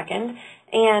for a second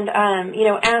and,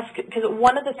 ask, because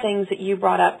one of the things that you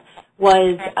brought up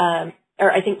was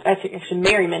or I think actually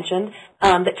Mary mentioned,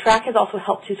 that TRACK has also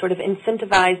helped to sort of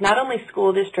incentivize not only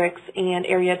school districts and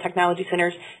area technology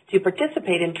centers to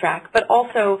participate in TRACK, but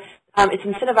also it's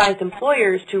incentivized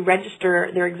employers to register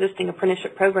their existing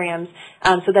apprenticeship programs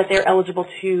so that they're eligible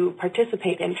to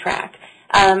participate in TRACK.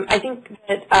 I think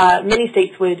that many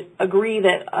states would agree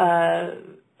that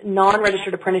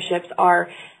non-registered apprenticeships are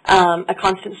a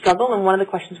constant struggle, and one of the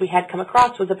questions we had come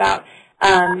across was about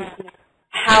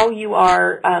how you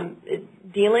are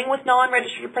dealing with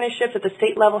non-registered apprenticeships at the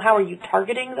state level. How are you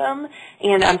targeting them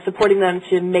and supporting them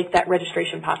to make that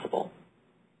registration possible?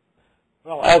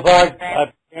 Well, as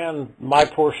I began my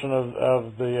portion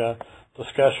of the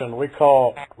discussion, we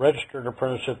call registered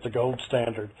apprenticeship the gold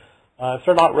standard. If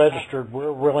they're not registered,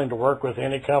 we're willing to work with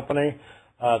any company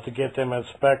to get them in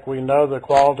spec. We know the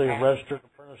quality of registered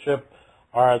apprenticeship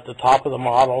are at the top of the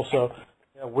model, so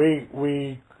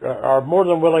we are more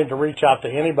than willing to reach out to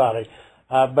anybody.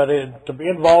 But to be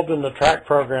involved in the TRACK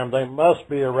program, they must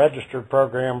be a registered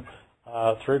program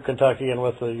through Kentucky and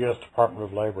with the U.S. Department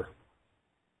of Labor.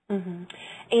 Mm-hmm.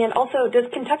 And also,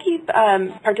 does Kentucky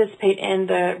participate in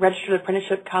the Registered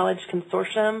Apprenticeship College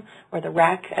Consortium, or the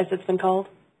RAC, as it's been called?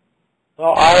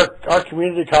 Well, our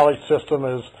community college system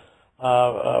is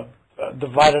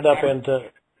divided up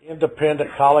into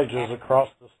independent colleges across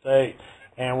the state,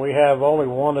 and we have only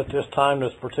one at this time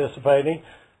that's participating.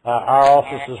 Our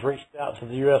office has reached out to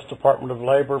the U.S. Department of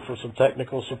Labor for some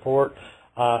technical support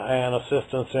and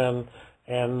assistance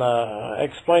in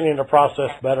explaining the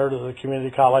process better to the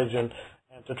community college and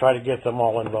to try to get them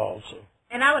all involved. So.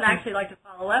 And I would actually like to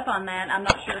follow up on that. I'm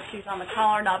not sure if she's on the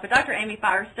call or not, but Dr. Amy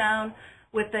Firestone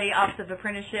with the Office of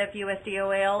Apprenticeship,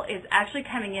 USDOL, is actually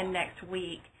coming in next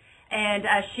week. And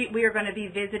we are going to be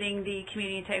visiting the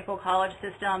community and technical college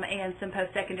system and some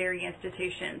post-secondary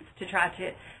institutions to try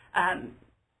to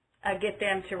get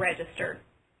them to register.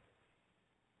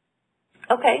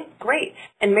 Okay, great.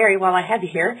 And Mary, while I have you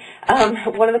here,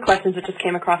 one of the questions that just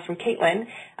came across from Caitlin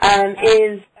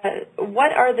is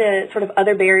what are the sort of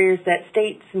other barriers that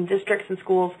states and districts and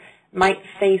schools might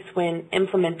face when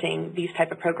implementing these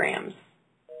type of programs?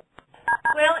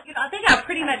 Well, I think I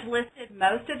pretty much listed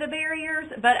most of the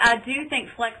barriers, but I do think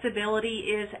flexibility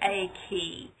is a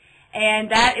key.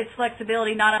 And that is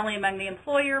flexibility not only among the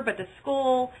employer, but the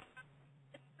school,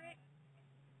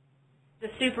 the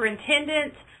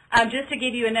superintendent. Just to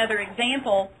give you another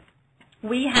example,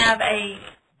 we have a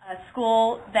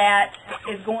school that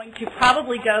is going to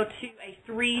probably go to a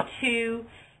 3-2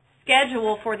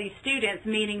 schedule for these students,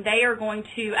 meaning they are going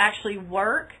to actually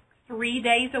work 3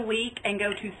 days a week and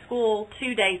go to school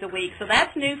 2 days a week. So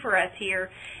that's new for us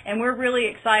here, and we're really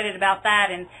excited about that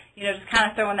and, just kind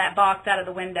of throwing that box out of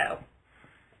the window.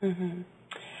 Mm-hmm.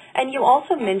 And you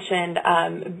also mentioned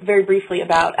very briefly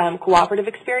about cooperative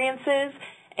experiences.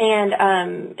 And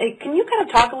can you kind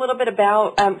of talk a little bit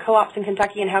about co-ops in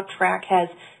Kentucky and how TRAC has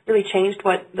really changed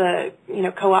what the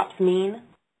co-ops mean?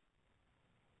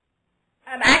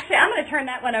 Actually, I'm going to turn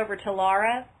that one over to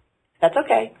Laura. That's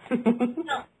okay.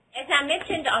 Well, as I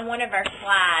mentioned on one of our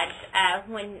slides,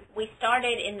 when we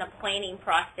started in the planning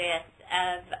process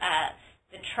of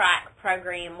the TRAC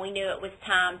program, we knew it was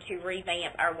time to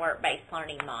revamp our work-based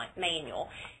learning manual.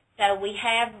 So we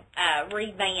have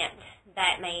revamped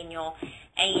that manual,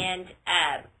 and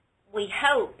we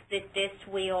hope that this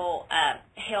will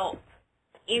help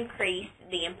increase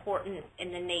the importance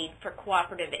and the need for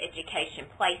cooperative education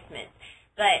placements.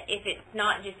 But if it's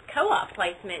not just co-op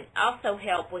placement, also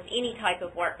help with any type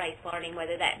of work-based learning,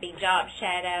 whether that be job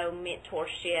shadow,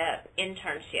 mentorship,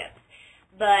 internships.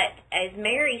 But as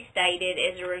Mary stated,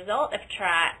 as a result of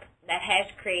TRAC, that has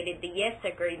created the YES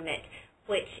agreement,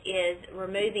 which is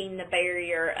removing the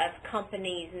barrier of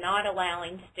companies not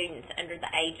allowing students under the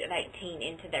age of 18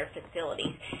 into their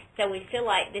facilities. So we feel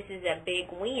like this is a big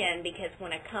win because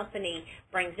when a company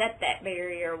brings up that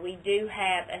barrier, we do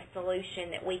have a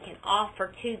solution that we can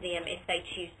offer to them if they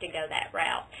choose to go that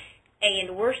route.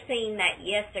 And we're seeing that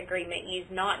YES agreement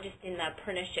used not just in the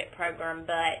apprenticeship program,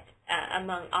 but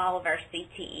among all of our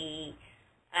CTE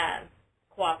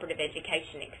cooperative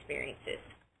education experiences.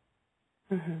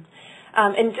 Mm-hmm.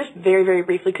 And just very, very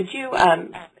briefly, could you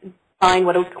define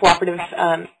what a cooperative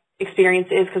experience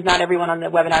is, because not everyone on the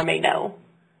webinar may know?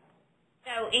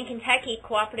 So in Kentucky,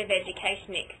 cooperative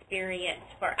education experience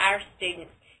for our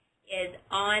students is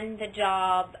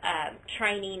on-the-job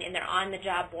training, and they're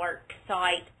on-the-job work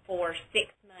site for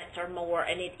 6 months or more,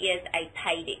 and it is a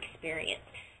paid experience.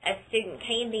 A student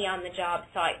can be on the job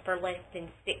site for less than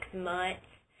 6 months,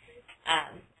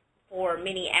 for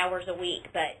many hours a week,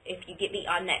 but if you get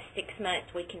beyond that 6 months,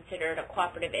 we consider it a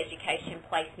cooperative education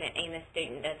placement, and the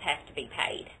student does have to be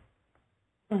paid.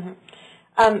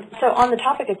 Mm-hmm. So on the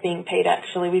topic of being paid,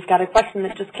 actually, we've got a question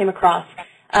that just came across.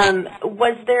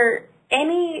 Was there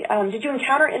any, did you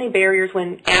encounter any barriers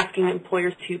when asking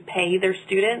employers to pay their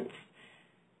students?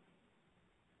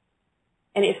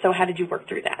 And if so, how did you work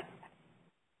through that?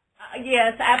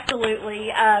 Yes,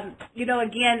 absolutely.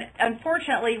 Again,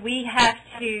 unfortunately, we have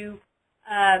to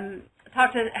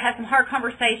have some hard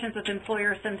conversations with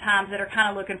employers sometimes that are kind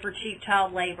of looking for cheap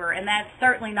child labor, and that's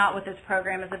certainly not what this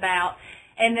program is about.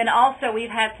 And then also we've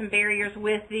had some barriers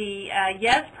with the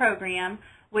YES program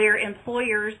where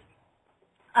employers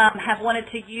have wanted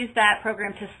to use that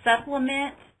program to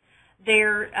supplement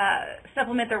their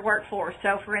workforce.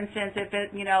 So, for instance, if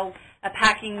a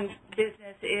packing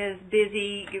business is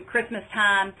busy Christmas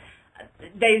time,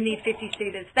 they need 50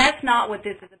 students. That's not what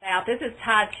this is about. This is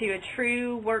tied to a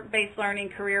true work-based learning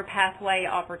career pathway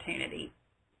opportunity.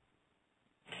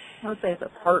 I would say it's a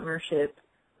partnership.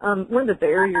 One of the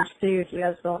barriers, too, if you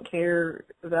guys don't care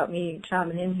about me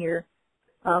chiming in here,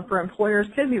 for employers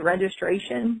could be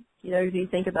registration. If you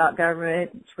think about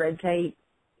government, it's red tape.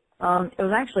 It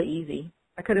was actually easy.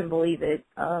 I couldn't believe it.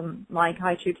 Mike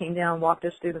Haichu came down and walked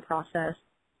us through the process.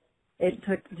 It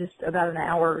took just about an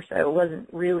hour or so. It wasn't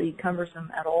really cumbersome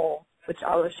at all, which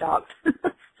I was shocked.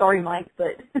 Sorry, Mike,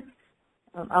 but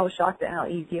I was shocked at how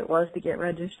easy it was to get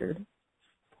registered.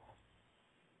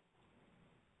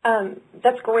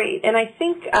 That's great, and I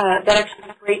think that actually is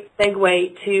a great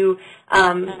segue to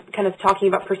kind of talking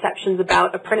about perceptions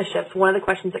about apprenticeships. One of the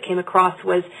questions that came across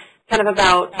was kind of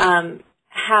about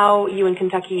how you in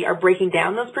Kentucky are breaking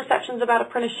down those perceptions about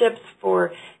apprenticeships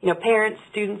for, parents,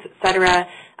 students, et cetera,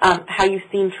 how you've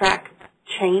seen track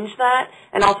change that,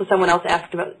 and also someone else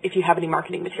asked about if you have any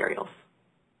marketing materials.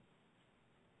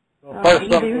 We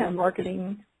do have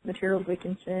marketing materials we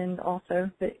can send also,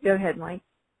 but go ahead, Mike.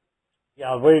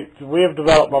 Yeah, we have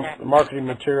developed marketing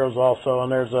materials also,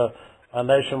 and there's a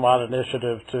nationwide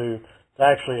initiative to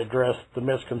actually address the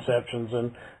misconceptions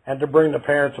and to bring the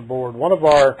parents aboard. One of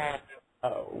our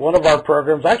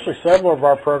programs, actually several of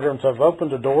our programs, have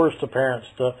opened the doors to parents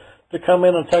to come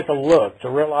in and take a look, to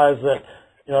realize that,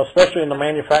 especially in the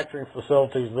manufacturing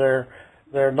facilities,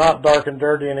 they're not dark and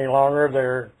dirty any longer.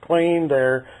 They're clean.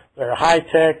 They're high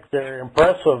tech. They're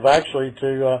impressive actually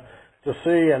to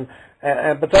see,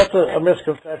 but that's a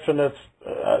misconception that's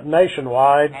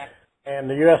nationwide, and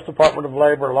the U.S. Department of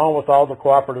Labor, along with all the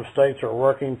cooperative states, are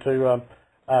working to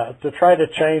try to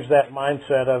change that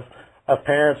mindset of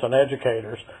parents and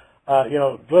educators.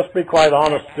 Let's be quite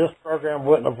honest, this program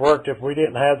wouldn't have worked if we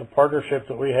didn't have the partnership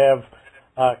that we have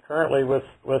currently with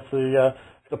the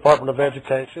Department of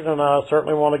Education, and I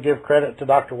certainly want to give credit to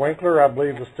Dr. Winkler. I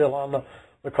believe is still on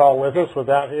the call with us.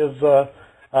 Without his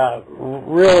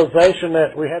realization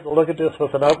that we had to look at this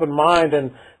with an open mind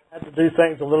and had to do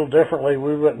things a little differently,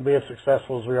 we wouldn't be as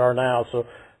successful as we are now. So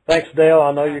thanks, Dale.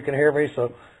 I know you can hear me.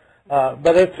 So,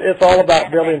 but it's all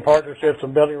about building partnerships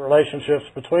and building relationships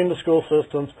between the school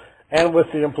systems and with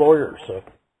the employers. So.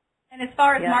 And as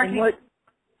far as marketing,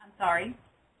 I'm sorry.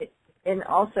 And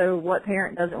also, what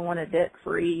parent doesn't want a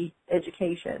debt-free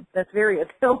education? That's very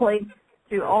appealing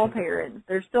to all parents.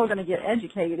 They're still going to get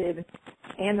educated,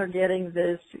 and they're getting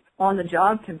this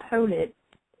on-the-job component.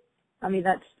 I mean,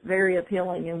 that's very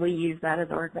appealing, and we use that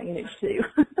as our advantage, too.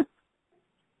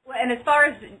 Well, and as far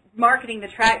as marketing the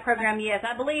track program, yes,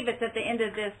 I believe it's at the end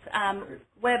of this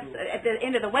at the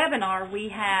end of the webinar, we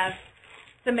have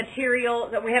some material.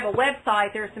 We have a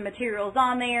website. There are some materials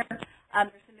on there. There's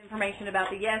some information about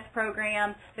the YES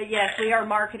program. But, yes, we are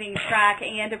marketing track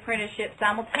and apprenticeship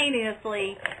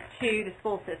simultaneously to the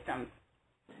school systems.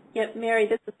 Yeah, Mary,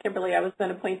 this is Kimberly. I was going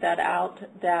to point that out,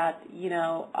 that,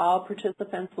 all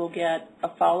participants will get a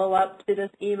follow-up to this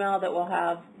email that will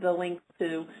have the links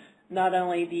to not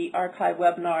only the archive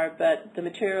webinar, but the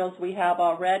materials we have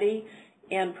already,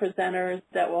 and presenters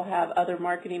that will have other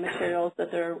marketing materials that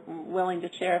they're willing to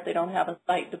share. If they don't have a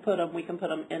site to put them, we can put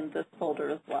them in this folder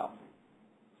as well.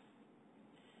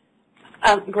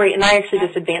 Great, and I actually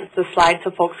just advanced the slide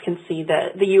so folks can see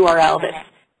the URL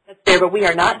that's there, but we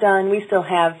are not done. We still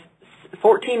have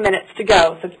 14 minutes to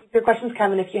go, so keep your questions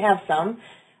coming if you have some.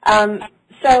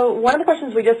 So one of the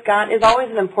questions we just got is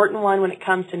always an important one when it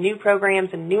comes to new programs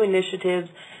and new initiatives,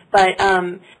 but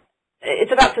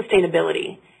it's about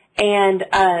sustainability. And,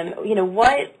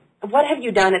 what have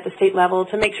you done at the state level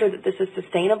to make sure that this is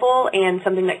sustainable and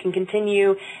something that can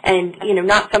continue and,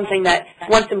 not something that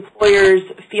once employers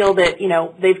feel that,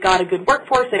 they've got a good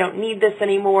workforce, they don't need this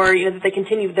anymore, that they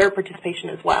continue their participation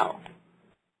as well?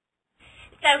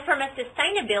 So from a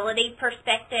sustainability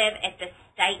perspective at the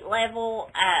state level,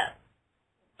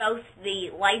 both the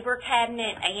Labor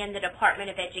Cabinet and the Department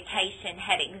of Education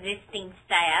had existing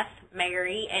staff,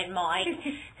 Mary and Mike,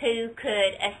 who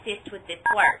could assist with this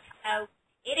work. So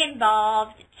it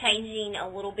involved changing a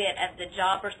little bit of the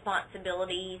job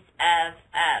responsibilities of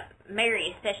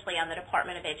Mary, especially on the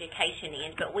Department of Education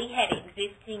end, but we had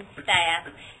existing staff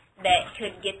that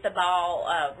could get the ball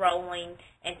rolling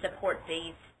and support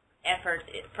these efforts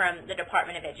from the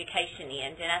Department of Education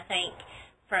end. And I think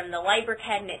from the Labor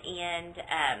Cabinet end,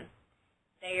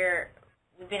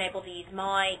 we've been able to use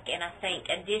Mike, and I think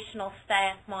additional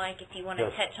staff, Mike, if you want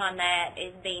to touch on that,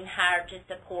 is being hired to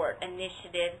support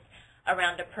initiatives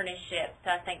around apprenticeship, so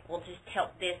I think we'll just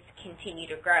help this continue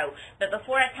to grow. But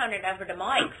before I turn it over to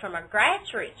Mike, from a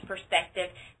grassroots perspective,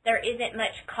 there isn't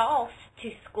much cost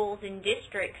to schools and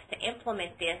districts to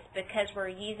implement this because we're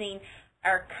using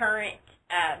our current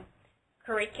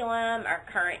curriculum, our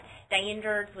current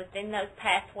standards within those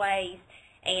pathways,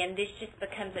 and this just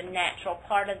becomes a natural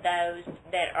part of those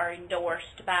that are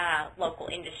endorsed by local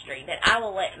industry. But I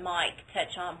will let Mike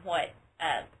touch on what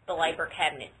the Labor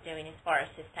Cabinet's doing as far as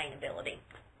sustainability.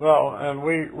 Well, and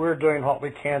we're doing what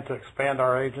we can to expand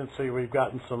our agency. We've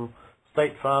gotten some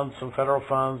state funds, some federal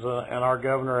funds, and our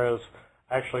governor has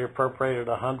actually appropriated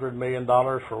 $100 million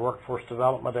for workforce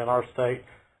development in our state,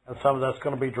 and some of that's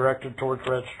going to be directed towards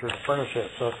registered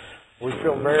apprenticeships. So we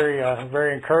feel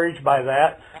very encouraged by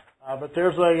that. But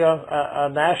there's a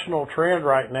national trend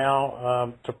right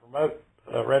now to promote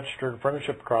registered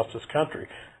apprenticeship across this country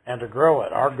and to grow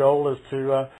it. Our goal is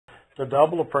to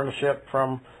double apprenticeship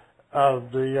from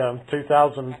the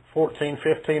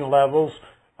 2014-15 levels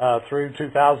through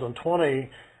 2020,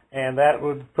 and that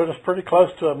would put us pretty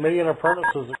close to 1 million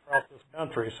apprentices across this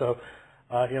country. So,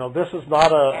 you know, this is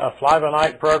not a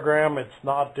fly-by-night program. It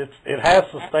has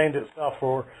sustained itself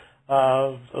for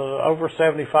over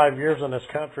 75 years in this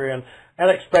country, and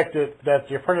expect that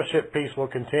the apprenticeship piece will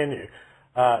continue.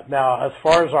 Now, as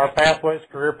far as our pathways,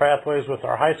 career pathways with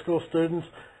our high school students,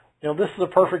 you know, this is a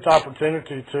perfect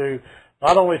opportunity to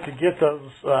not only to get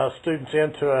those students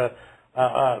into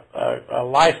a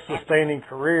life-sustaining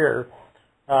career,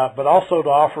 but also to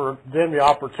offer them the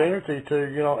opportunity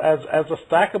to, you know, as a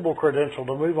stackable credential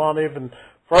to move on even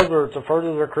further, to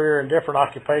further their career in different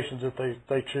occupations if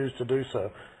they choose to do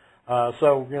so.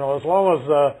 So, you know, as long as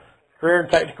career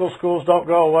and technical schools don't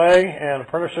go away and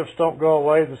apprenticeships don't go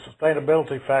away, the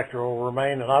sustainability factor will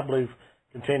remain and I believe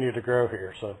continue to grow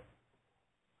here. So.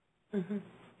 Mm-hmm.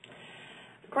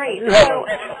 Great. So,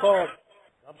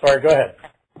 I'm sorry, go ahead.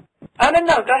 Oh,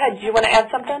 no, go ahead. Do you want to add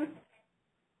something?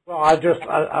 Well, I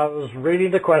was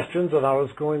reading the questions and I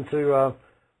was going to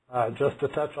just to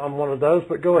touch on one of those,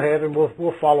 but go ahead and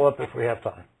we'll follow up if we have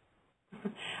time.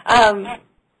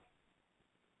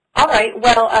 All right.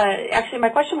 Well, actually, my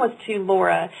question was to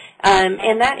Laura,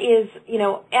 and that is, you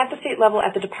know, at the state level,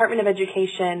 at the Department of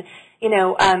Education, you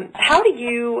know, how do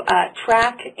you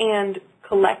track and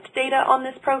collect data on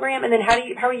this program, and then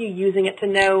how are you using it to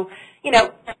know, you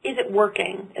know, is it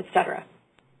working, et cetera?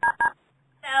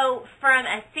 So from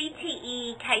a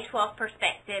CTE K-12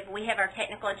 perspective, we have our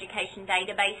technical education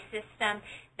database system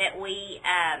that we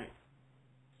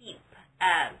keep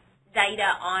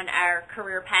data on our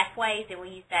career pathways, and we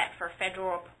use that for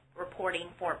federal reporting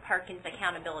for Perkins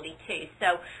accountability too.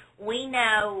 So we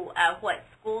know what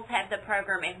schools have the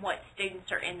program and what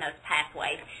students are in those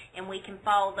pathways, and we can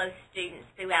follow those students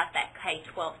throughout that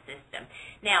K-12 system.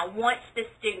 Now, once the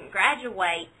student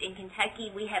graduates, in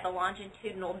Kentucky we have a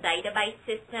longitudinal database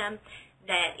system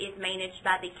that is managed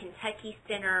by the Kentucky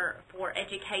Center for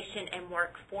Education and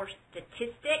Workforce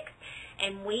Statistics,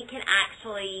 and we can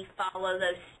actually follow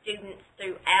those students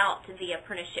throughout the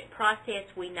apprenticeship process.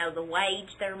 We know the wage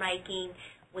they're making.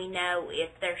 We know if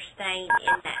they're staying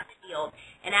in that field.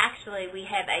 And actually, we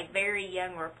have a very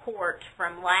young report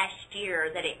from last year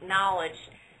that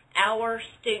acknowledged our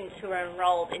students who are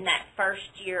enrolled in that first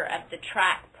year of the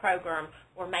track program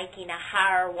were making a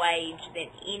higher wage than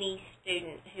any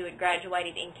student who had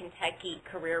graduated in Kentucky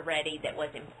career ready that was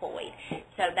employed.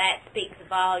 So that speaks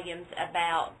volumes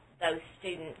about those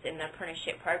students in the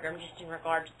apprenticeship program just in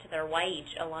regards to their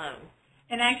wage alone.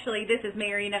 And actually, this is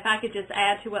Mary, and if I could just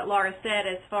add to what Laura said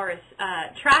as far as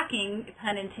tracking,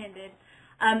 pun intended,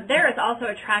 there is also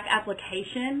a track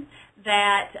application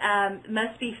that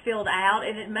must be filled out,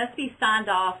 and it must be signed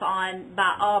off on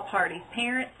by all parties,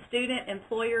 parents, student,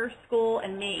 employer, school,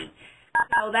 and me.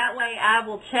 So that way I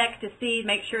will check to see,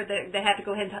 make sure that they have to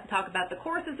go ahead and talk about the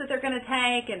courses that they're going to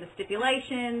take and the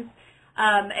stipulations.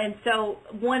 And so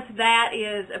once that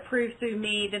is approved through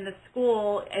me, then the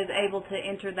school is able to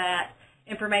enter that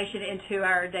information into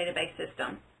our database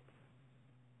system.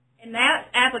 And that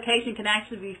application can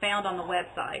actually be found on the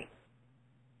website.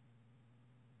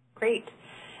 Great.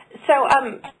 So,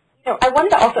 you know, I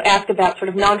wanted to also ask about sort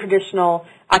of non-traditional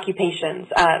occupations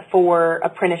for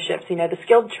apprenticeships. You know, the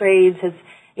skilled trades has,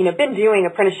 you know, been doing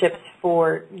apprenticeships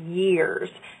for years.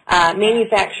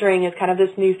 Manufacturing is kind of this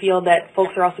new field that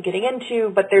folks are also getting into,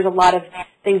 but there's a lot of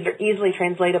things that are easily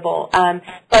translatable.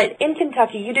 But in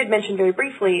Kentucky, you did mention very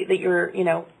briefly that you're, you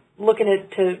know, looking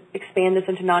to expand this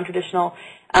into non-traditional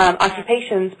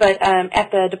occupations, but at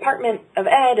the Department of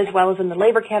Ed as well as in the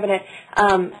Labor Cabinet,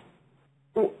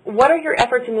 what are your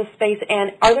efforts in this space,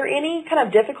 and are there any kind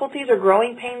of difficulties or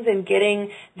growing pains in getting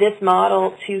this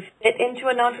model to fit into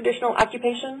a non-traditional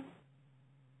occupation?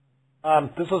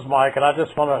 This is Mike, and I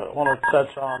just want to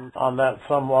touch on that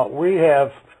somewhat. We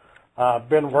have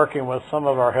been working with some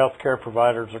of our healthcare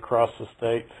providers across the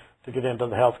state to get into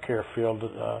the healthcare field.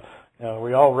 You know,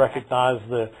 we all recognize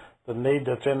the need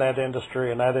that's in that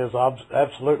industry, and that is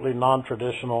absolutely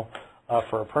non-traditional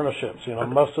for apprenticeships. You know,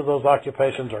 most of those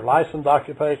occupations are licensed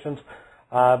occupations,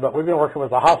 but we've been working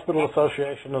with the Hospital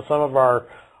Association and some of our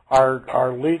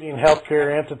leading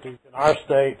healthcare entities in our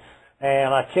state.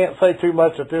 And I can't say too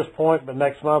much at this point, but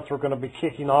next month we're going to be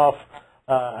kicking off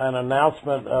an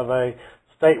announcement of a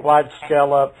statewide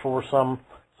scale-up for some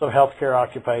healthcare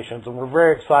occupations, and we're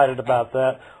very excited about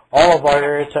that. All of our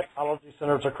area technology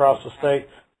centers across the state,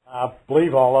 I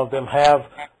believe all of them, have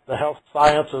the health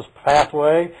sciences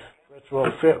pathway, which will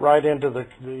fit right into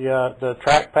the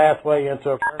track pathway into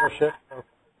apprenticeship. So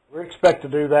we expect to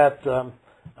do that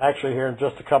actually here in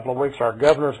just a couple of weeks. Our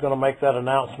governor's going to make that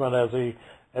announcement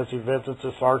as he visits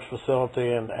this large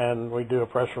facility, and we do a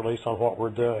press release on what we're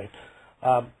doing.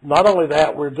 Not only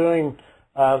that, we're doing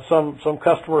some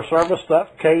customer service stuff.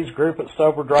 Kay's group at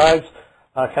Stober Drives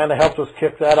kind of helped us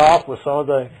kick that off with some of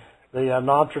the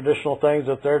non-traditional things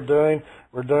that they're doing.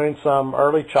 We're doing some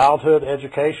early childhood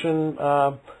education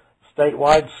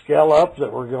statewide scale up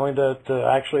that we're going to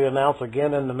actually announce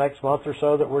again in the next month or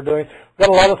so that we're doing. We've got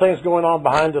a lot of things going on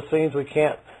behind the scenes we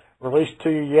can't release to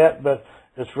you yet, but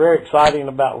it's very exciting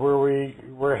about where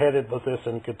we're headed with this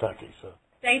in Kentucky. So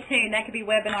stay tuned. That could be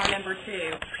webinar number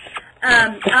 2.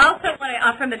 I also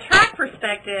want to, from the track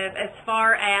perspective, as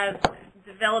far as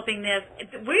developing this,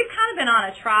 we've kind of been on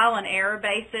a trial and error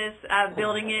basis of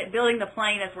building the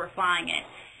plane as we're flying it.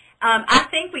 I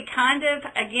think we kind of,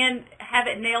 again, have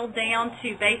it nailed down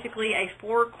to basically a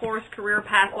 4-course career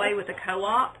pathway with a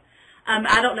co-op.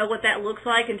 I don't know what that looks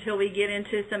like until we get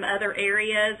into some other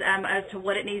areas as to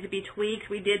what it needs to be tweaked.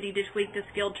 We did need to tweak the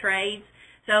skilled trades.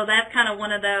 So that's kind of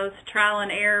one of those trial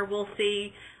and error. We'll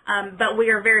see. But we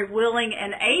are very willing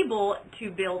and able to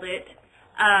build it.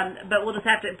 But we'll just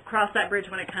have to cross that bridge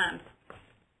when it comes.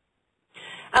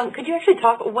 Could you actually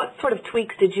talk, what sort of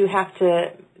tweaks did you have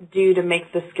to do to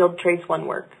make the skilled trades one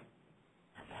work?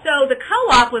 So the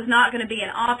co-op was not going to be an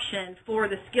option for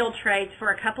the skilled trades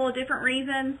for a couple of different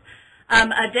reasons.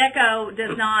 ADECO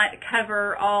does not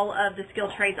cover all of the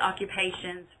skilled trades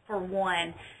occupations, for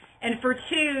one. And for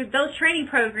two, those training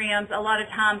programs a lot of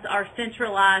times are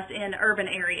centralized in urban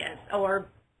areas or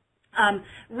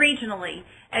regionally.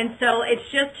 And so it's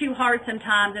just too hard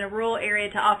sometimes in a rural area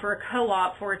to offer a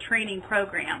co-op for a training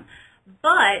program.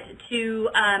 But to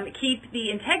keep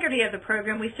the integrity of the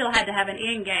program, we still had to have an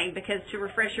end game because, to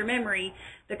refresh your memory,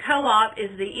 the co-op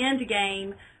is the end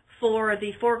game for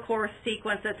the 4-course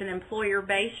sequence that's an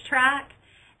employer-based track.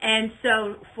 And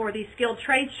so for the skilled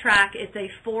trades track, it's a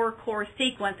 4-course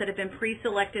sequence that have been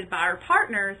pre-selected by our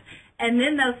partners, and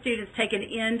then those students take an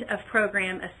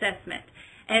end-of-program assessment.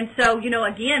 And so, you know,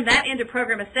 again, that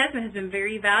end-of-program assessment has been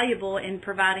very valuable in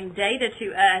providing data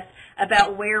to us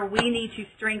about where we need to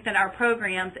strengthen our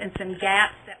programs and some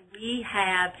gaps that we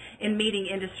have in meeting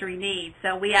industry needs.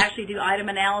 So we actually do item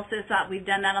analysis. We've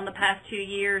done that on the past 2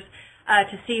 years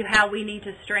to see how we need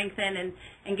to strengthen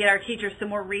and get our teachers some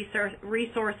more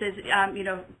resources. You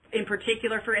know, in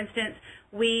particular, for instance,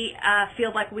 we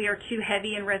feel like we are too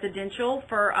heavy in residential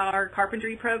for our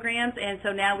carpentry programs, and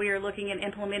so now we are looking at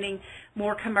implementing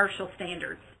more commercial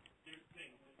standards.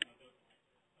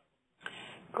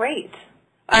 Great.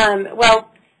 Well,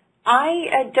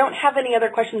 I don't have any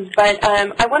other questions, but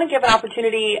I want to give an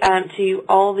opportunity to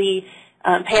all the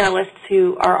panelists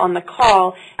who are on the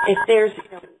call. If there's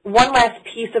one last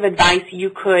piece of advice you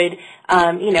could,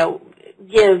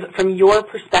 give from your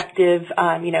perspective,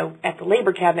 at the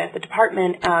labor cabinet, at the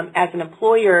department, as an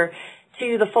employer,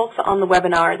 to the folks on the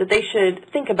webinar that they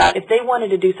should think about if they wanted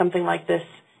to do something like this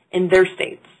in their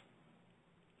states.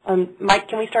 Mike,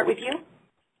 can we start with you?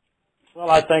 Well,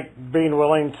 I think being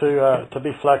willing to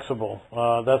be flexible.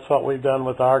 That's what we've done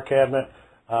with our cabinet.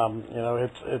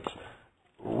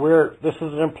 This is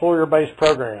an employer-based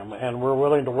program, and we're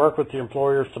willing to work with the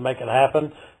employers to make it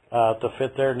happen, to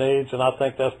fit their needs, and I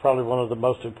think that's probably one of the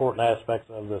most important aspects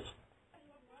of this.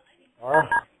 Laura?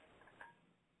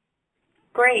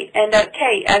 Great. And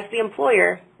Kay, as the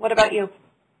employer, what about you?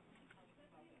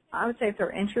 I would say if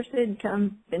they're interested,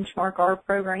 come benchmark our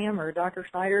program or Dr.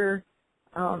 Snyder,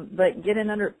 but get in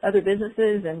under other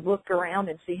businesses and look around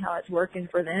and see how it's working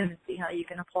for them and see how you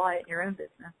can apply it in your own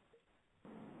business.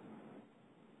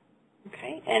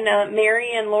 Okay. And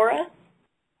Mary and Laura?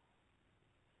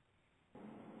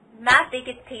 My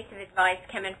biggest piece of advice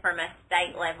coming from a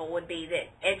state level would be that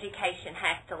education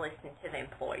has to listen to the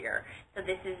employer. So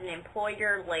this is an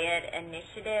employer-led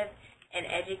initiative, and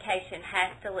education has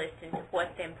to listen to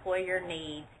what the employer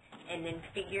needs and then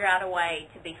figure out a way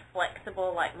to be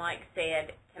flexible, like Mike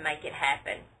said, to make it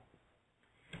happen.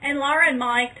 And Laura and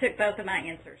Mike took both of my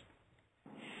answers.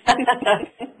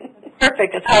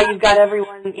 Perfect. That's how you've got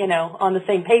everyone, on the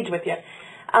same page with you.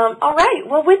 All right.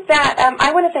 Well, with that,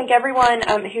 I want to thank everyone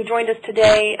who joined us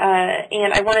today,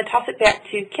 and I want to toss it back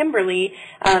to Kimberly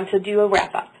to do a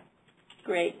wrap-up.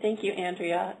 Great. Thank you,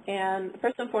 Andrea. And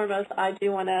first and foremost, I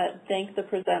do want to thank the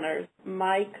presenters,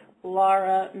 Mike,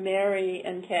 Laura, Mary,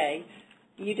 and Kay.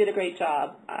 You did a great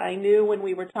job. I knew when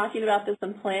we were talking about this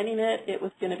and planning it, it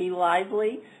was going to be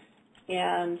lively.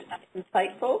 and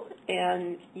insightful,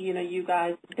 and you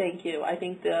guys, thank you. I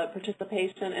think the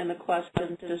participation and the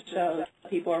questions just show that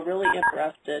people are really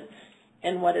interested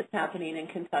in what is happening in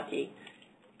Kentucky.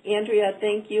 Andrea,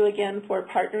 thank you again for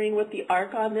partnering with the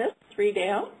ARC on this, 3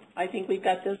 down. I think we've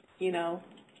got this,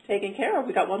 taken care of.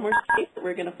 We've got one more case that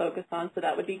we're going to focus on, so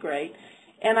that would be great.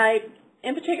 And I,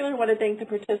 in particular, want to thank the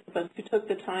participants who took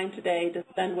the time today to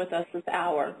spend with us this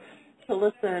hour to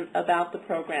listen about the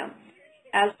program.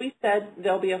 As we said,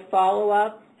 there'll be a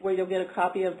follow-up where you'll get a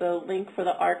copy of the link for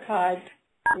the archived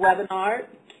webinar.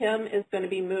 Kim is going to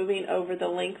be moving over the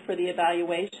link for the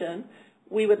evaluation.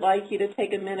 We would like you to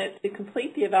take a minute to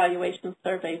complete the evaluation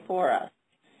survey for us.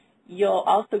 You'll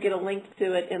also get a link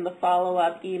to it in the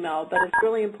follow-up email, but it's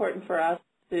really important for us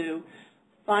to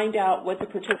find out what the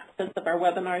participants of our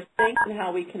webinars think and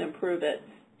how we can improve it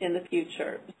in the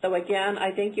future. So again,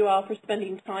 I thank you all for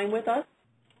spending time with us.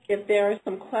 If there are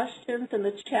some questions in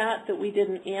the chat that we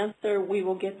didn't answer, we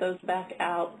will get those back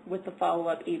out with the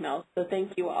follow-up emails. So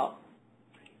thank you all.